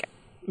feel like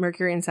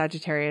Mercury in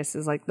Sagittarius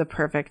is like the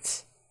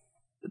perfect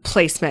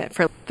placement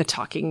for the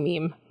talking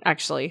meme,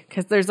 actually,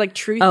 because there's like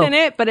truth in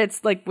it, but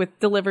it's like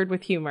delivered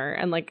with humor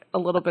and like a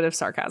little bit of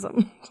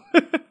sarcasm.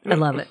 I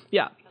love it.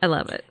 Yeah. I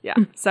love it. Yeah.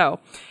 So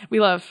we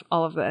love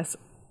all of this.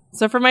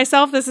 So for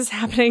myself, this is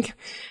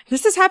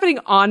happening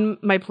on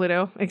my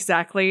Pluto,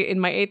 exactly in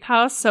my 8th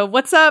house. So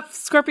what's up,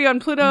 Scorpio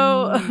and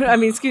Pluto? I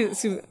mean,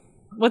 excuse me.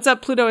 What's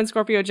up, Pluto and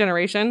Scorpio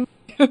generation?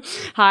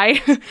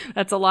 Hi.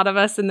 That's a lot of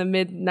us in the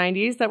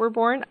mid-90s that were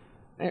born.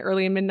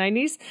 Early and mid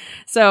 90s.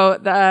 So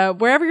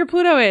wherever your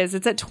Pluto is,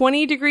 it's at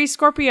 20 degrees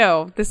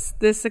Scorpio.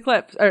 This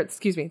eclipse, or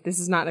excuse me, this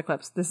is not an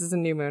eclipse. This is a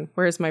new moon.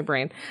 Where's my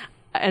brain?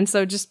 And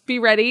so just be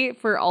ready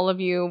for all of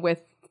you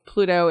with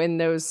Pluto in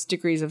those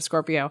degrees of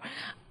Scorpio.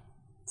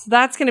 So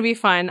that's going to be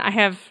fun. I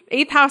have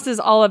 8th house is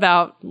all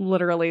about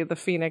literally the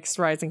phoenix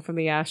rising from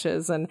the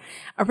ashes. And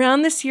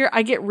around this year,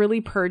 I get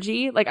really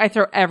purgy. Like I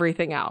throw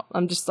everything out.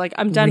 I'm just like,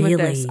 I'm done with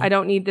this. I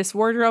don't need this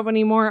wardrobe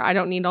anymore. I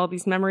don't need all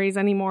these memories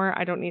anymore.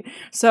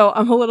 So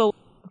I'm a little,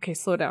 okay,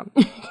 slow down.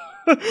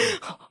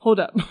 Hold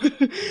up.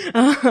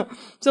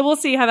 So we'll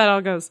see how that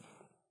all goes.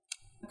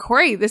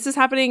 Cory, this is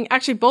happening.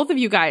 Actually, both of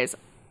you guys,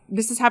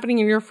 this is happening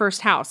in your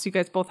first house. You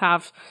guys both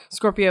have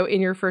Scorpio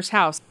in your first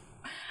house.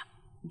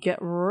 Get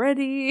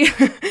ready,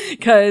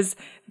 because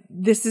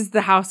this is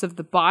the house of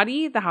the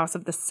body, the house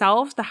of the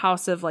self, the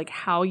house of like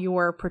how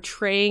you're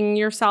portraying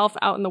yourself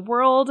out in the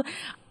world,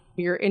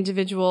 your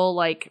individual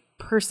like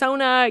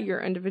persona,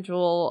 your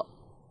individual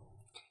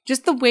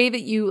just the way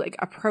that you like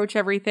approach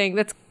everything.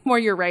 That's more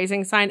your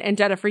rising sign. And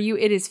Jetta, for you,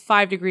 it is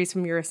 5 degrees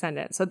from your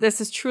ascendant. So this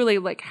is truly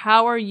like,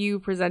 how are you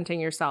presenting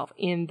yourself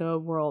in the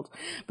world?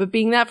 But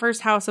being that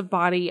first house of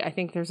body, I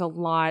think there's a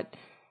lot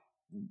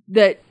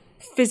that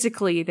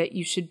physically that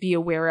you should be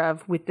aware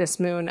of with this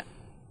moon.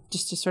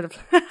 Just to sort of,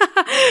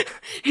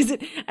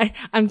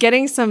 I'm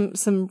getting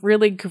some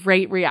really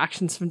great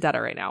reactions from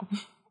Jetta right now.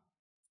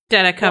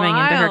 Jetta coming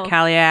into her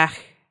Kaliach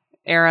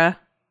era.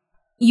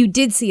 You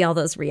did see all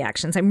those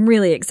reactions. I'm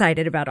really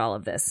excited about all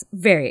of this.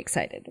 Very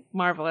excited.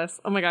 Marvelous.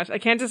 Oh my gosh. I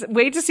can't just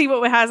wait to see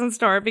what it has in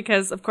store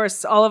because, of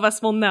course, all of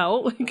us will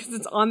know because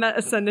it's on that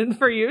ascendant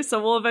for you.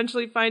 So we'll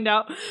eventually find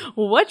out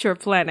what you're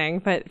planning.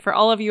 But for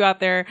all of you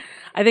out there,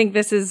 I think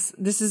this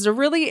is a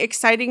really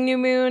exciting new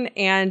moon.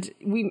 And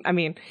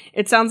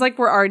it sounds like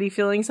we're already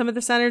feeling some of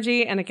this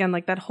energy. And again,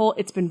 like that whole,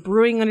 it's been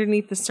brewing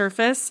underneath the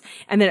surface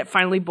and then it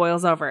finally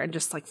boils over and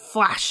just like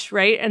flash,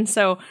 right? And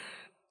so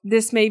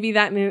this may be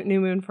that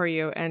new moon for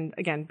you. And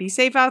again, be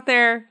safe out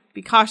there.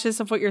 Be cautious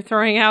of what you're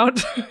throwing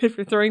out if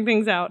you're throwing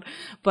things out.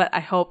 But I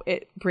hope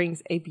it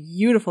brings a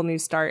beautiful new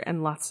start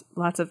and lots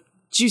of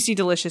juicy,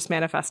 delicious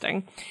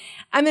manifesting.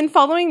 And then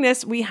following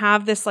this, we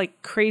have this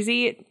like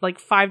crazy like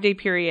 5-day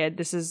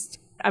period.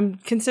 I'm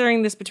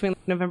considering this between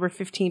November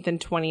 15th and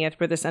 20th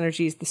where this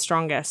energy is the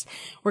strongest.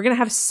 We're going to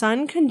have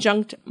Sun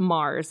conjunct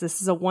Mars. This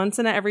is a once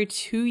in every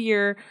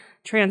 2-year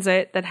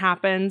transit that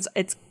happens.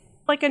 It's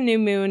like a new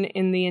moon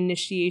in the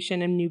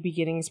initiation and new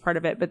beginnings part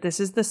of it, but this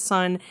is the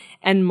Sun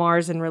and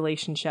Mars in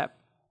relationship.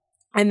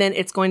 And then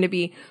it's going to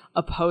be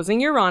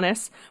opposing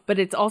Uranus, but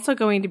it's also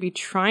going to be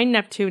trine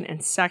Neptune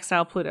and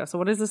sextile Pluto. So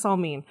what does this all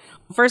mean?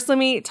 First, let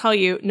me tell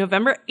you,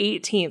 November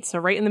 18th, so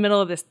right in the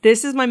middle of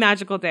this is my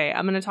magical day.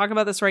 I'm going to talk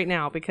about this right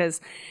now because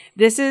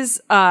this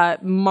is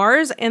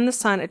Mars and the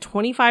Sun at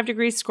 25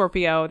 degrees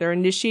Scorpio. They're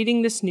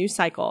initiating this new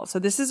cycle. So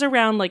this is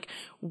around like,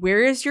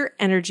 where is your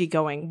energy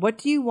going? What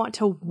do you want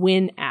to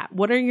win at?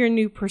 What are your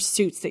new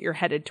pursuits that you're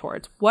headed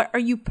towards? What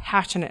are you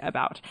passionate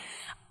about?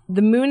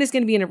 The moon is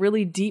going to be in a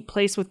really deep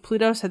place with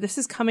Pluto. So this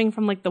is coming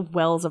from like the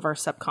wells of our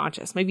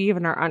subconscious, maybe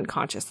even our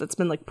unconscious that's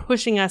been like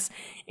pushing us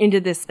into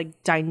this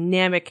like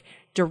dynamic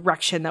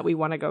direction that we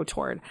want to go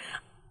toward.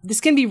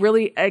 This can be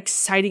really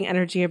exciting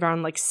energy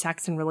around like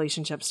sex and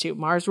relationships too.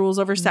 Mars rules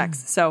over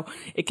sex. So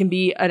it can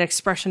be an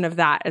expression of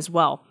that as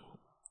well.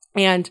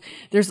 And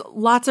there's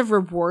lots of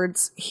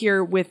rewards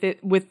here with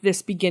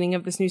this beginning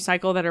of this new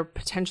cycle that are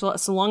potential,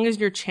 so long as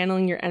you're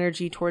channeling your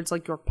energy towards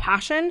like your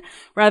passion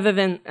rather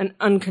than an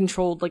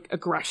uncontrolled like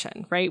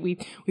aggression, right? We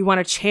want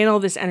to channel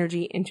this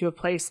energy into a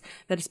place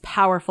that is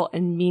powerful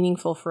and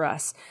meaningful for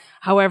us,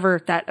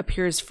 however that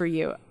appears for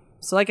you.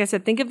 So like I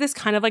said, think of this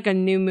kind of like a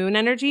new moon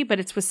energy,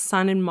 but it's with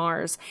Sun and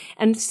Mars.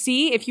 And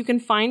see if you can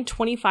find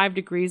 25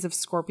 degrees of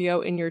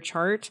Scorpio in your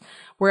chart,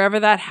 wherever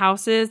that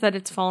house is that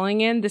it's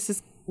falling in. This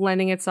is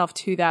lending itself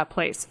to that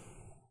place.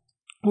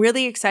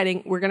 Really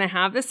exciting. We're going to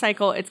have this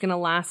cycle. It's going to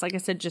last, like I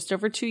said, just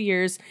over 2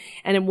 years,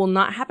 and it will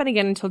not happen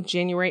again until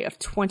January of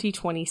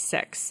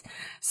 2026.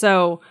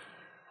 So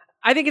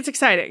I think it's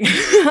exciting.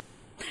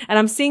 And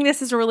I'm seeing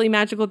this as a really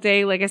magical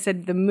day. Like I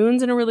said, the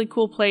moon's in a really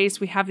cool place.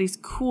 We have these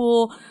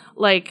cool,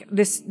 like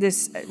this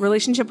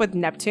relationship with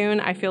Neptune,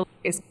 I feel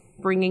is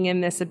bringing in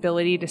this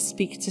ability to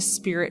speak to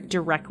spirit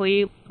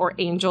directly, or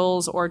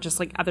angels, or just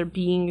like other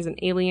beings and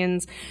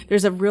aliens.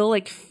 There's a real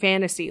like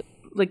fantasy,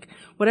 like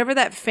whatever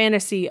that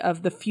fantasy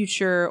of the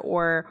future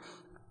or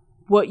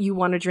what you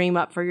want to dream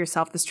up for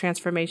yourself, this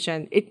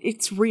transformation,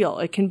 it's real.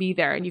 It can be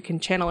there and you can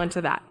channel into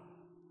that.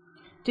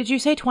 Did you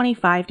say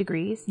 25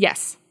 degrees?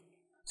 Yes.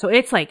 So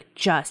it's like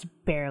just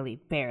barely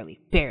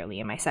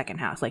in my second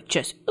house, like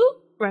just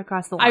right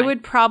across the line. I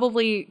would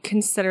probably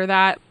consider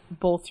that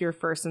both your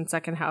first and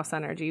second house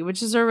energy,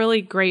 which is a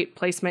really great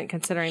placement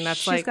considering that's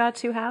She's got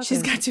 2 houses.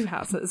 She's got 2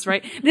 houses,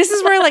 right? This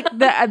is where like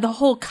the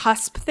whole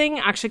cusp thing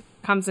actually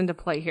comes into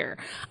play here.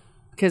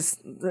 Because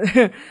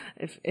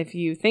if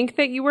you think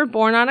that you were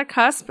born on a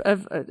cusp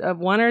of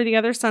one or the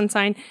other sun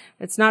sign,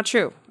 it's not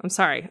true. I'm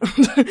sorry.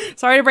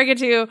 Sorry to break it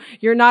to you.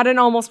 You're not an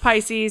almost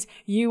Pisces.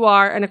 You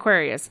are an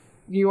Aquarius.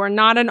 You are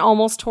not an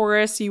almost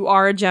Taurus. You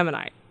are a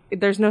Gemini.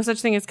 There's no such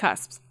thing as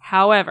cusps.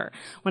 However,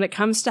 when it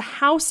comes to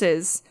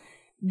houses,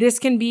 this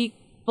can be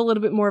a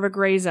little bit more of a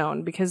gray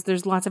zone because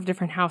there's lots of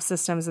different house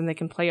systems and they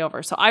can play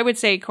over. So I would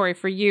say, Cory,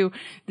 for you,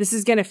 this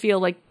is going to feel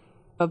like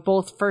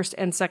both first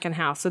and second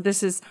house. So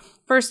this is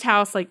first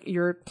house, like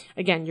your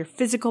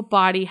physical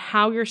body,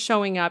 how you're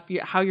showing up,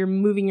 how you're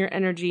moving your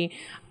energy.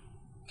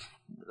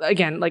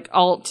 Again, like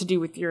all to do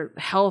with your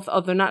health,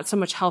 although not so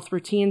much health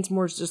routines,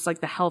 more just like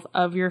the health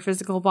of your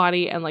physical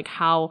body and like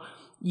how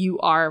you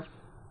are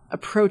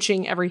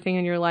approaching everything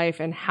in your life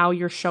and how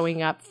you're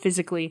showing up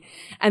physically.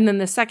 And then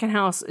the second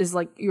house is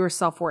like your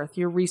self-worth,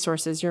 your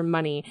resources, your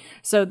money.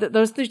 So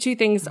those 2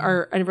 things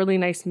are a really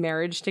nice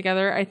marriage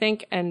together, I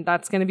think. And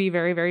that's going to be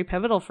very, very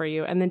pivotal for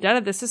you. And then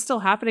Jetta, this is still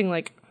happening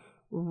like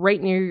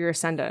right near your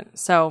ascendant.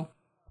 So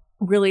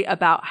really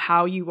about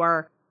how you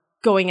are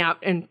going out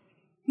and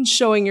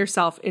showing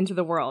yourself into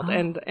the world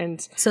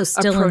and So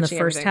still in the approaching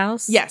first everything.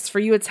 house? Yes, for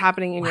you it's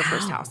happening in your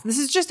first house. This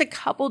is just a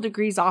couple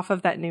degrees off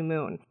of that new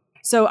moon.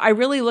 So I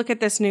really look at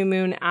this new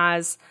moon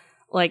as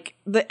like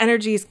the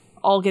energy is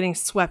all getting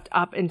swept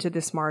up into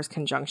this Mars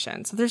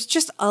conjunction. So there's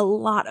just a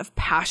lot of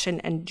passion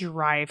and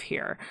drive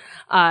here.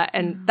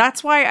 And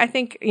that's why I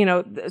think, you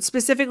know,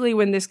 specifically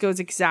when this goes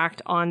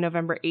exact on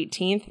November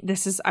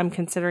 18th, I'm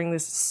considering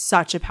this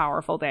such a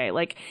powerful day.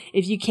 Like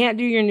if you can't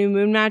do your new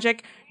moon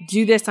magic,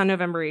 do this on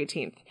November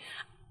 18th.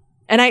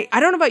 And I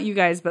don't know about you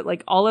guys, but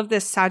like all of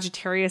this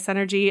Sagittarius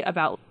energy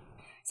about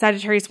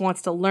Sagittarius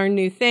wants to learn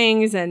new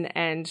things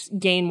and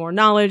gain more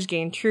knowledge,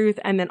 gain truth,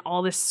 and then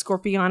all this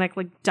scorpionic,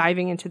 like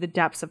diving into the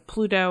depths of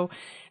Pluto.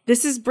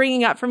 This is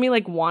bringing up for me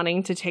like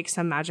wanting to take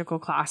some magical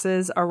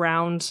classes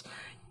around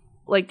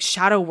like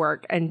shadow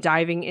work and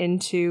diving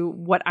into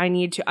what I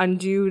need to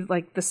undo,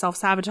 like the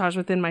self-sabotage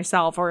within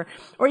myself, or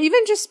even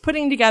just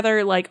putting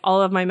together like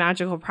all of my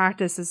magical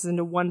practices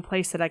into one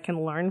place that I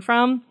can learn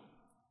from.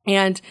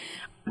 And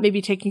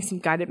maybe taking some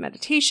guided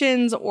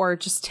meditations or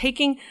just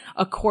taking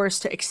a course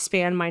to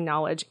expand my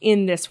knowledge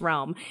in this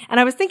realm. And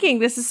I was thinking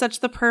this is such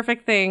the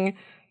perfect thing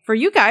for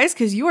you guys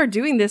because you are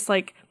doing this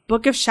like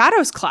Book of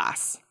Shadows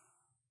class.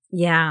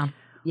 Yeah.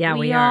 Yeah,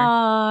 we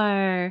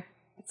are.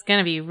 It's going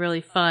to be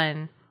really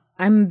fun.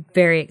 I'm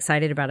very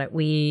excited about it.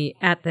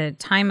 At the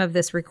time of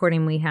this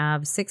recording, we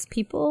have 6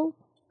 people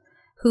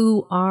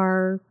who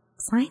are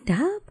signed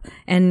up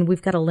and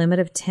we've got a limit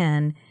of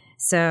 10.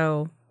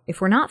 So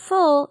if we're not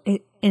full,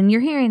 and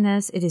you're hearing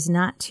this, it is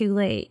not too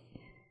late.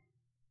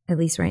 At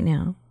least right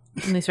now.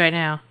 At least right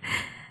now.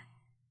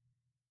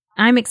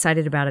 I'm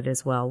excited about it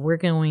as well. We're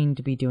going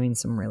to be doing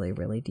some really,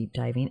 really deep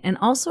diving. And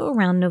also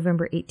around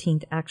November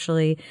 18th,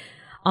 actually,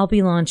 I'll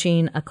be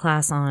launching a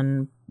class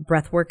on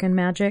breathwork and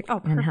magic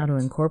and how to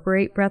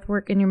incorporate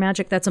breathwork in your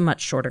magic. That's a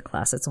much shorter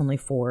class. It's only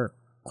 4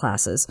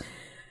 classes.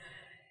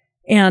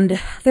 And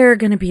there are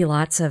going to be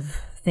lots of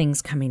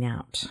things coming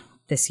out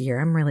this year.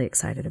 I'm really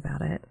excited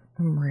about it.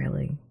 I'm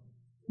really,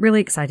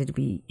 really excited to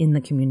be in the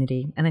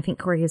community. And I think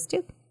Cory is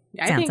too.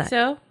 I think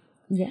so.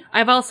 Yeah.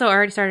 I've also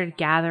already started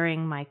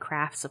gathering my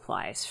craft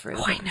supplies for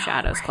the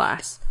Shadows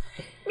class.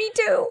 Me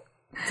too.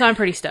 So I'm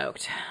pretty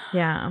stoked.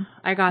 Yeah.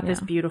 I got this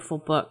beautiful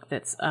book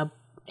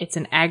it's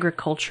an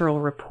agricultural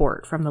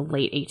report from the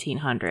late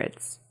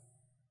 1800s.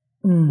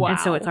 Wow. And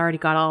so it's already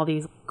got all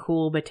these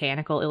cool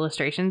botanical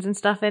illustrations and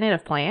stuff in it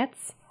of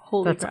plants.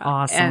 Holy That's crap.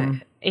 awesome.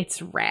 And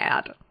it's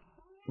rad.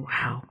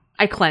 Wow.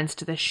 I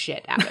cleansed the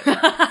shit out of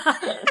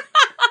it.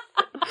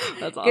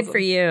 That's awesome. Good for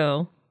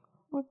you.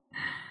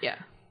 Yeah.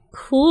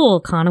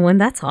 Cool, Cawnawyn.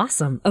 That's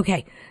awesome.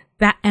 Okay.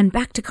 Back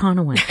to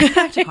Cawnawyn.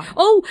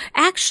 Oh,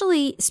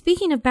 actually,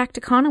 speaking of back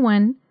to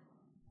Cawnawyn,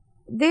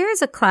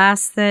 there's a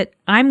class that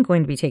I'm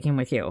going to be taking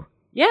with you.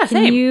 Yeah,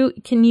 same.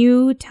 Can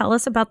you tell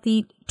us about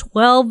the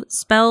 12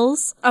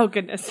 spells? Oh,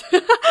 goodness.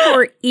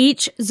 For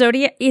each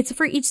zodiac? It's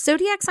for each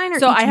zodiac sign or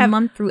So each I have-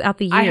 month throughout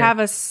the year? I have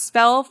a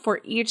spell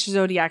for each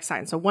zodiac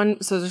sign. So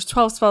there's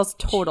 12 spells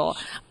total.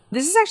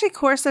 This is actually a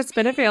course that's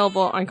been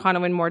available on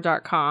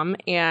CawnawynMore.com,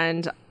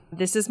 and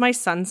this is my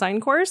sun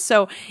sign course.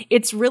 So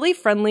it's really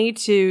friendly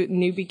to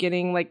new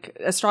beginning like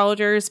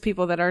astrologers,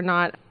 people that are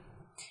not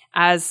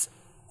as,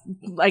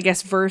 I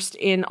guess, versed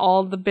in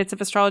all the bits of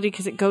astrology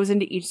because it goes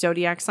into each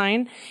zodiac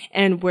sign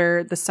and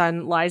where the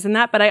sun lies in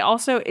that. But I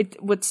also,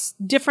 what's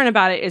different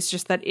about it is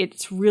just that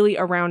it's really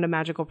around a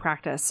magical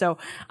practice. So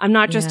I'm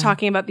not just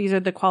talking about these are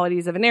the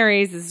qualities of an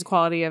Aries, this is the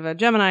quality of a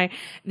Gemini.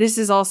 This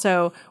is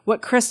also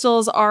what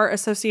crystals are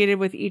associated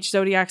with each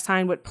zodiac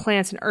sign, what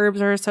plants and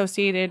herbs are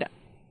associated.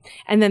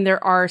 And then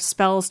there are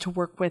spells to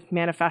work with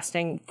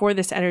manifesting for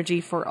this energy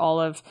for all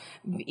of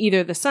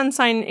either the sun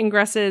sign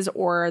ingresses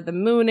or the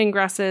moon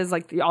ingresses,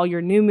 like all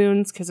your new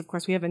moons, because of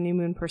course we have a new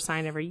moon per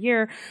sign every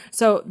year.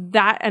 So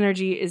that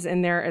energy is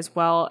in there as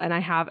well. And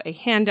I have a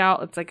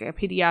handout. It's like a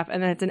PDF.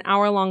 And then it's an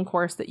hour-long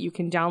course that you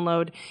can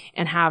download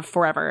and have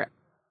forever.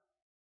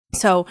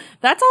 So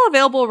that's all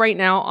available right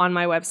now on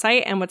my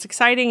website. And what's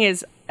exciting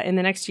is in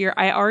the next year,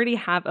 I already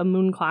have a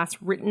moon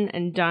class written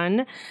and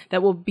done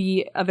that will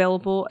be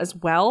available as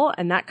well.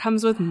 And that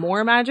comes with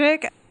more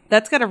magic.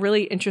 That's got a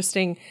really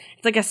interesting,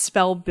 it's like a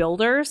spell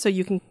builder. So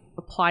you can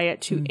apply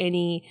it to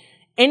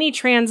any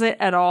transit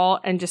at all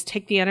and just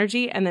take the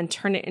energy and then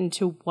turn it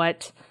into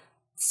what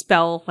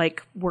spell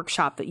like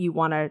workshop that you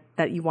want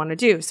to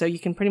do. So you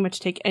can pretty much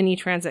take any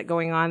transit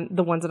going on,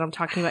 the ones that I'm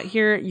talking about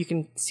here. You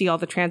can see all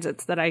the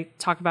transits that I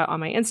talk about on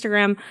my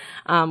Instagram,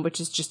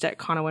 which is just at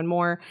Cawnawyn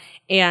More.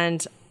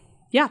 And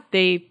yeah,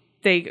 they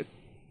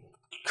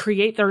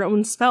create their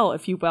own spell,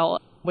 if you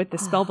will, with the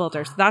spell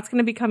builder. So that's going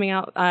to be coming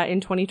out in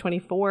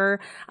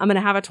 2024. I'm going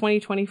to have a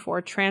 2024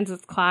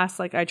 transits class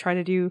like I try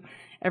to do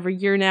every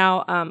year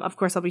now. Of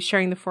course, I'll be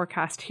sharing the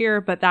forecast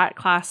here, but that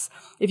class,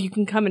 if you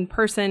can come in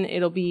person,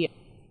 it'll be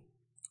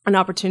an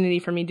opportunity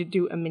for me to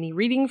do a mini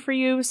reading for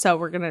you. So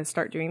we're going to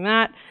start doing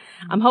that.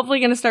 I'm hopefully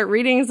going to start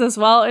readings as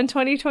well in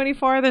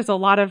 2024. There's a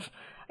lot of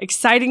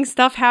exciting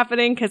stuff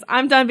happening because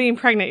I'm done being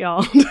pregnant,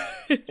 y'all.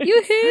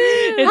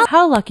 Yoo-hoo!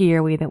 How lucky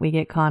are we that we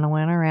get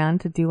Cawnawyn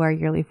around to do our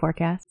yearly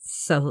forecast?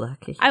 So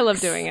lucky. I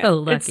love doing it.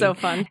 Lucky. It's so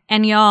fun.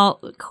 And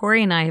y'all,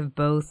 Cory and I have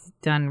both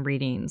done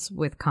readings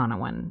with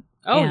Cawnawyn.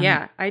 Oh,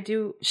 yeah. I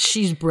do.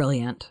 She's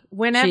brilliant.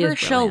 Whenever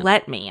she'll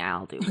let me,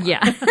 I'll do one.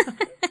 Yeah.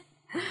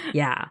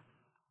 Yeah.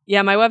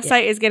 Yeah, my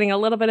website is getting a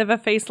little bit of a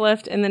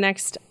facelift in the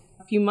next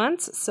few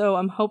months, so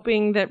I'm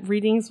hoping that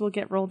readings will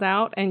get rolled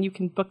out and you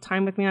can book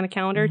time with me on a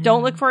calendar.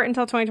 Don't look for it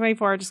until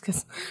 2024 just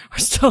because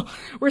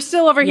we're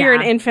still over here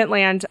in infant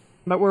land,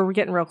 but we're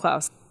getting real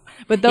close.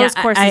 But those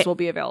courses will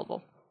be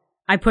available.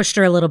 I pushed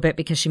her a little bit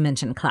because she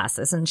mentioned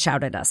classes and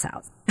shouted us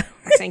out.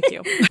 Thank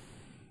you.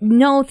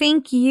 No,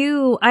 thank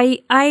you.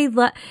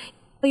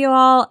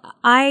 Y'all,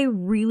 I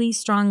really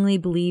strongly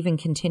believe in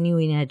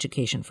continuing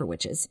education for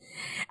witches.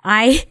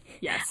 I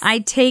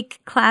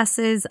take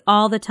classes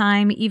all the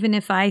time, even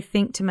if I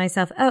think to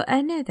myself, oh,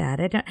 I know that.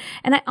 I don't.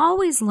 And I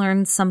always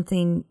learn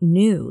something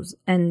new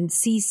and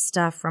see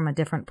stuff from a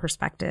different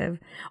perspective,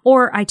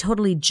 or I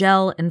totally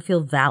gel and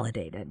feel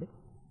validated.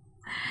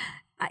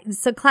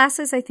 So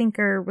classes, I think,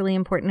 are really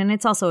important. And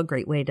it's also a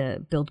great way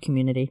to build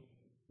community.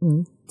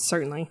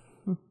 Certainly.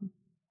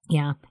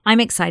 Yeah, I'm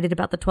excited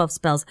about the 12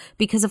 spells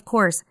because, of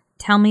course,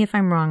 tell me if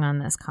I'm wrong on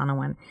this,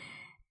 Cawnawyn.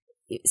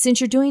 Since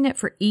you're doing it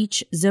for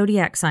each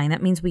zodiac sign,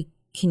 that means we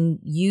can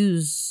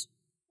use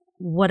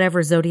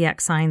whatever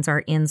zodiac signs are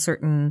in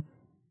certain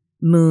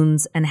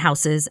moons and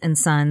houses and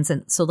suns.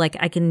 And so, like,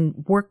 I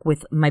can work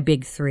with my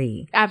big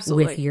three.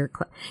 Absolutely. With your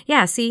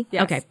yeah, see?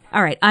 Yes. Okay.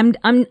 All right. I'm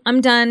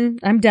done.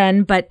 I'm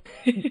done. But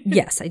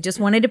yes, I just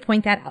wanted to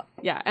point that out.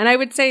 Yeah, and I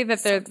would say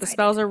that the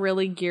spells are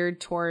really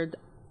geared toward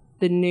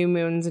the new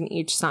moons in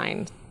each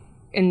sign,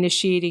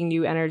 initiating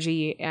new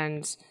energy,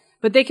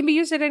 but they can be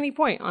used at any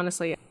point,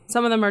 honestly.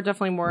 Some of them are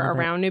definitely more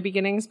around new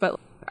beginnings, but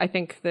I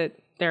think that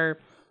they're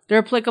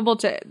applicable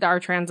to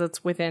our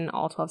transits within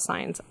all 12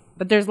 signs.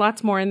 But there's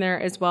lots more in there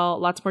as well,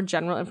 lots more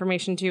general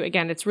information too.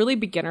 Again, it's really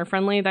beginner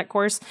friendly, that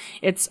course.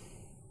 It's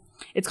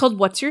called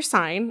What's Your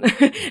Sign?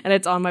 And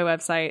it's on my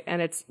website,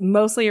 and it's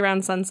mostly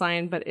around sun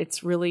sign, but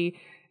it's really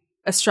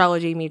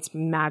astrology meets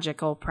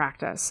magical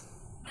practice.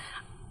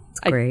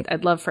 Great.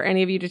 I'd love for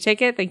any of you to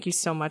take it. Thank you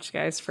so much,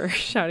 guys, for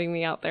shouting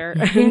me out there.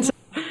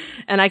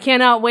 And I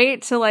cannot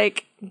wait to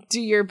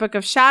do your Book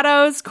of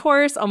Shadows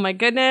course. Oh my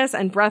goodness.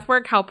 And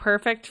breathwork. How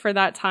perfect for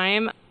that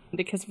time.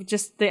 Because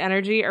just the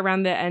energy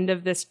around the end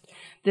of this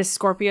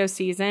Scorpio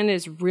season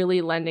is really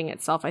lending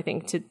itself, I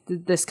think, to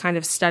this kind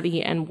of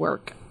study and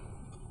work.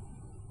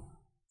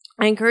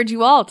 I encourage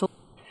you all to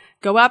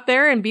go out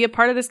there and be a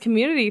part of this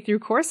community through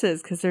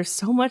courses because there's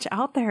so much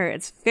out there.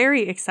 It's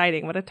very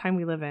exciting. What a time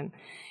we live in.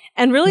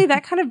 And really,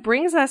 that kind of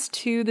brings us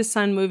to the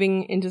sun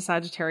moving into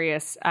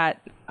Sagittarius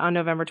on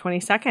November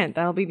 22nd.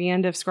 That'll be the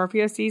end of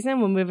Scorpio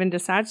season. We'll move into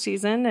Sag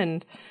season.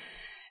 And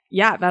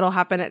yeah, that'll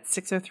happen at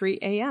 6:03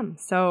 a.m.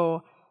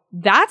 So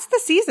that's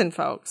the season,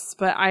 folks.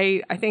 But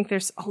I think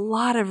there's a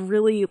lot of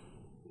really,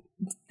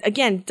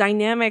 again,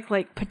 dynamic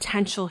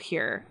potential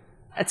here,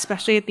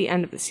 especially at the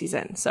end of the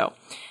season. So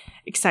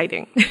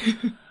exciting.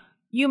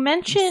 You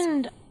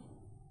mentioned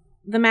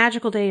the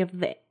magical day of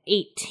the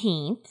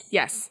 18th.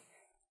 Yes.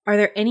 Are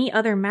there any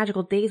other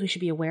magical days we should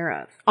be aware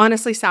of?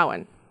 Honestly,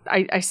 Samhain.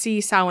 I see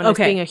Samhain as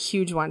being a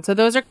huge one. So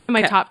those are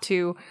my top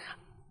two.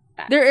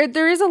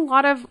 There is a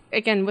lot of,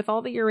 again, with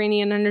all the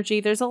Uranian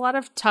energy, there's a lot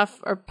of tough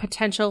or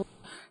potential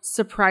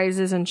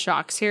surprises and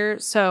shocks here.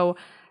 So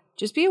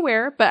just be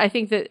aware. But I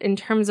think that in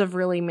terms of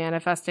really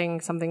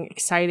manifesting something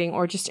exciting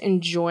or just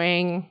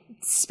enjoying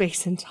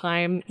space and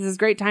time, this is a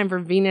great time for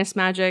Venus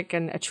magic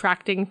and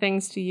attracting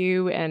things to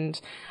you. And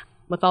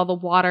with all the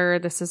water,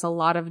 this is a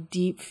lot of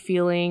deep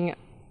feeling.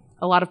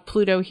 A lot of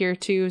Pluto here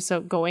too,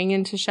 so going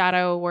into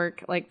shadow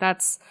work,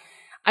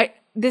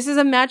 this is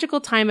a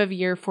magical time of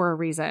year for a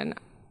reason.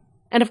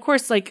 And of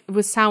course,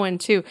 with Samhain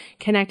too,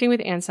 connecting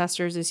with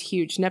ancestors is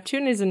huge.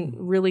 Neptune is in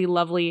really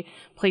lovely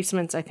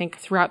placements, I think,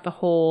 throughout the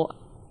whole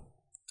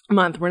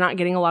month. We're not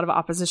getting a lot of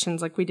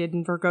oppositions like we did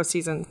in Virgo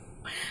season.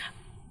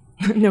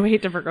 No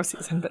hate to Virgo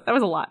season, but that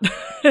was a lot.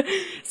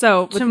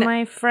 So to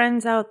my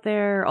friends out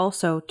there,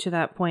 also to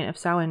that point of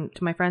Samhain,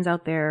 to my friends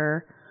out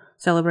there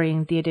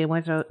celebrating Dia de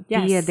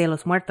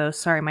los Muertos.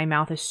 Sorry, my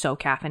mouth is so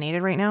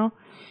caffeinated right now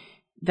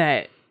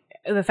that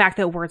the fact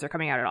that words are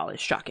coming out at all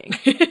is shocking.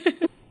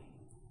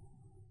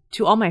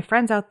 To all my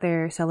friends out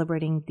there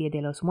celebrating Dia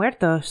de los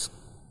Muertos,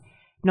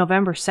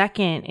 November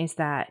 2nd is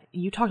that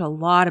you talked a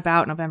lot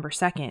about November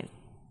 2nd.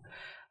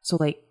 So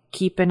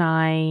keep an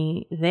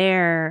eye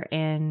there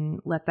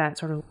and let that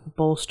sort of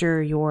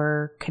bolster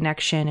your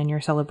connection and your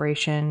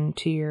celebration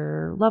to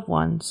your loved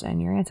ones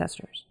and your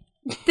ancestors.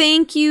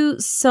 Thank you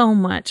so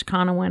much,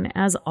 Cawnawyn.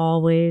 As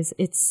always,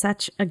 it's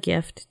such a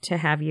gift to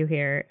have you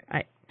here.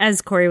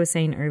 As Cory was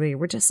saying earlier,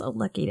 we're just so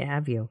lucky to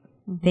have you.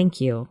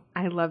 Thank you.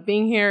 I love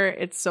being here.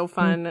 It's so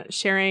fun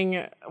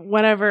sharing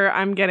whatever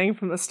I'm getting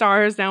from the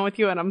stars down with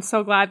you, and I'm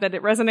so glad that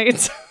it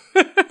resonates.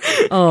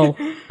 Oh,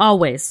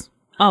 always.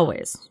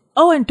 Always.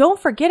 Oh, and don't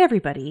forget,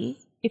 everybody,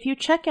 if you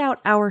check out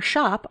our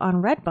shop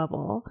on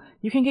Redbubble,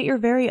 you can get your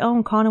very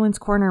own Cawnawyn's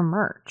Corner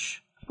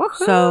merch.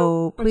 Woohoo!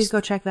 So please go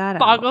check that out.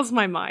 Boggles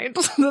my mind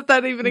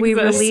that even exists. We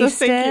released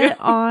so it you.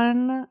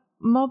 on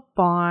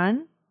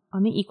Mabon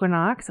on the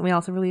Equinox, and we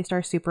also released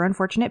our Super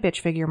Unfortunate Bitch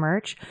figure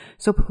merch.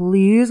 So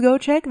please go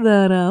check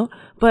that out.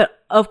 But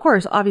of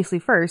course, obviously,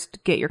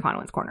 first get your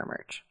Cawnawyn's Corner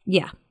merch.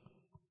 Yeah.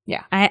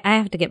 Yeah. I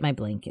have to get my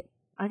blanket.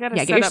 I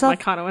gotta set up my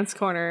Cawnawyn's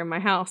Corner in my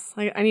house.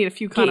 I need a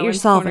few Cawnawyn's Corner. Get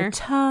yourself Corner. a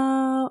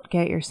tote.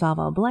 Get yourself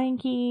a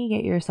blankie.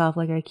 Get yourself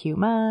like a cute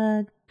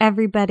mug.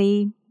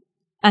 Everybody,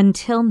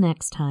 until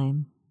next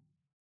time,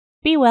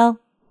 be well.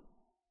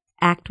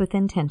 Act with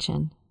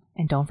intention.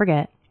 And don't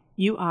forget,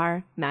 you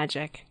are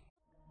magic.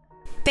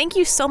 Thank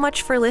you so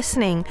much for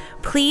listening.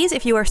 Please,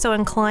 if you are so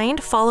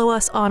inclined, follow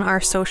us on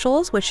our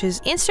socials, which is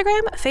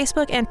Instagram,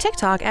 Facebook, and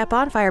TikTok at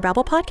Bonfire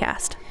Babble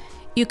Podcast.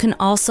 You can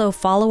also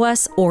follow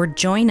us or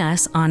join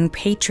us on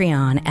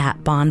Patreon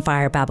at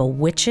Bonfire Babble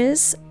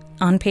Witches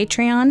on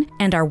Patreon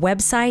and our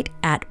website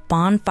at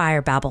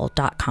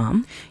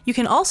bonfirebabble.com. You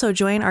can also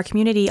join our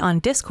community on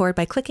Discord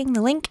by clicking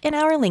the link in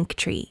our link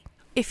tree.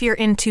 If you're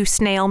into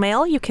snail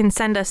mail, you can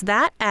send us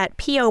that at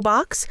P.O.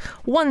 Box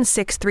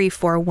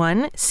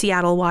 16341,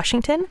 Seattle,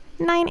 Washington,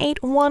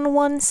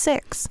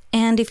 98116.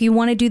 And if you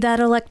want to do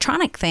that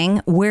electronic thing,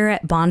 we're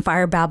at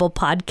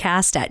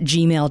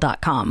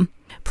bonfirebabblepodcast@gmail.com.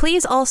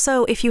 Please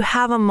also, if you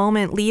have a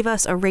moment, leave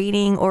us a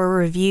rating or a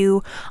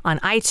review on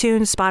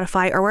iTunes,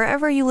 Spotify, or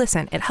wherever you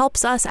listen. It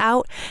helps us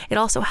out. It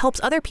also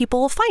helps other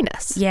people find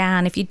us. Yeah,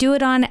 and if you do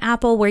it on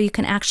Apple where you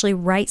can actually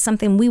write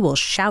something, we will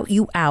shout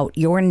you out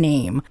your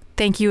name.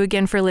 Thank you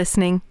again for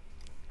listening.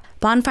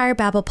 Bonfire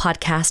Babble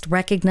Podcast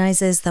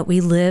recognizes that we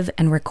live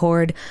and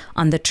record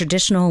on the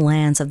traditional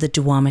lands of the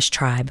Duwamish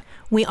tribe.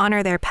 We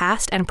honor their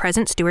past and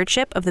present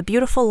stewardship of the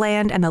beautiful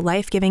land and the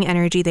life-giving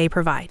energy they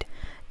provide.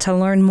 To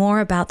learn more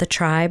about the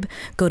tribe,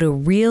 go to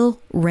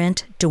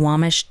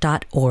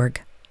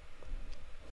realrentduwamish.org.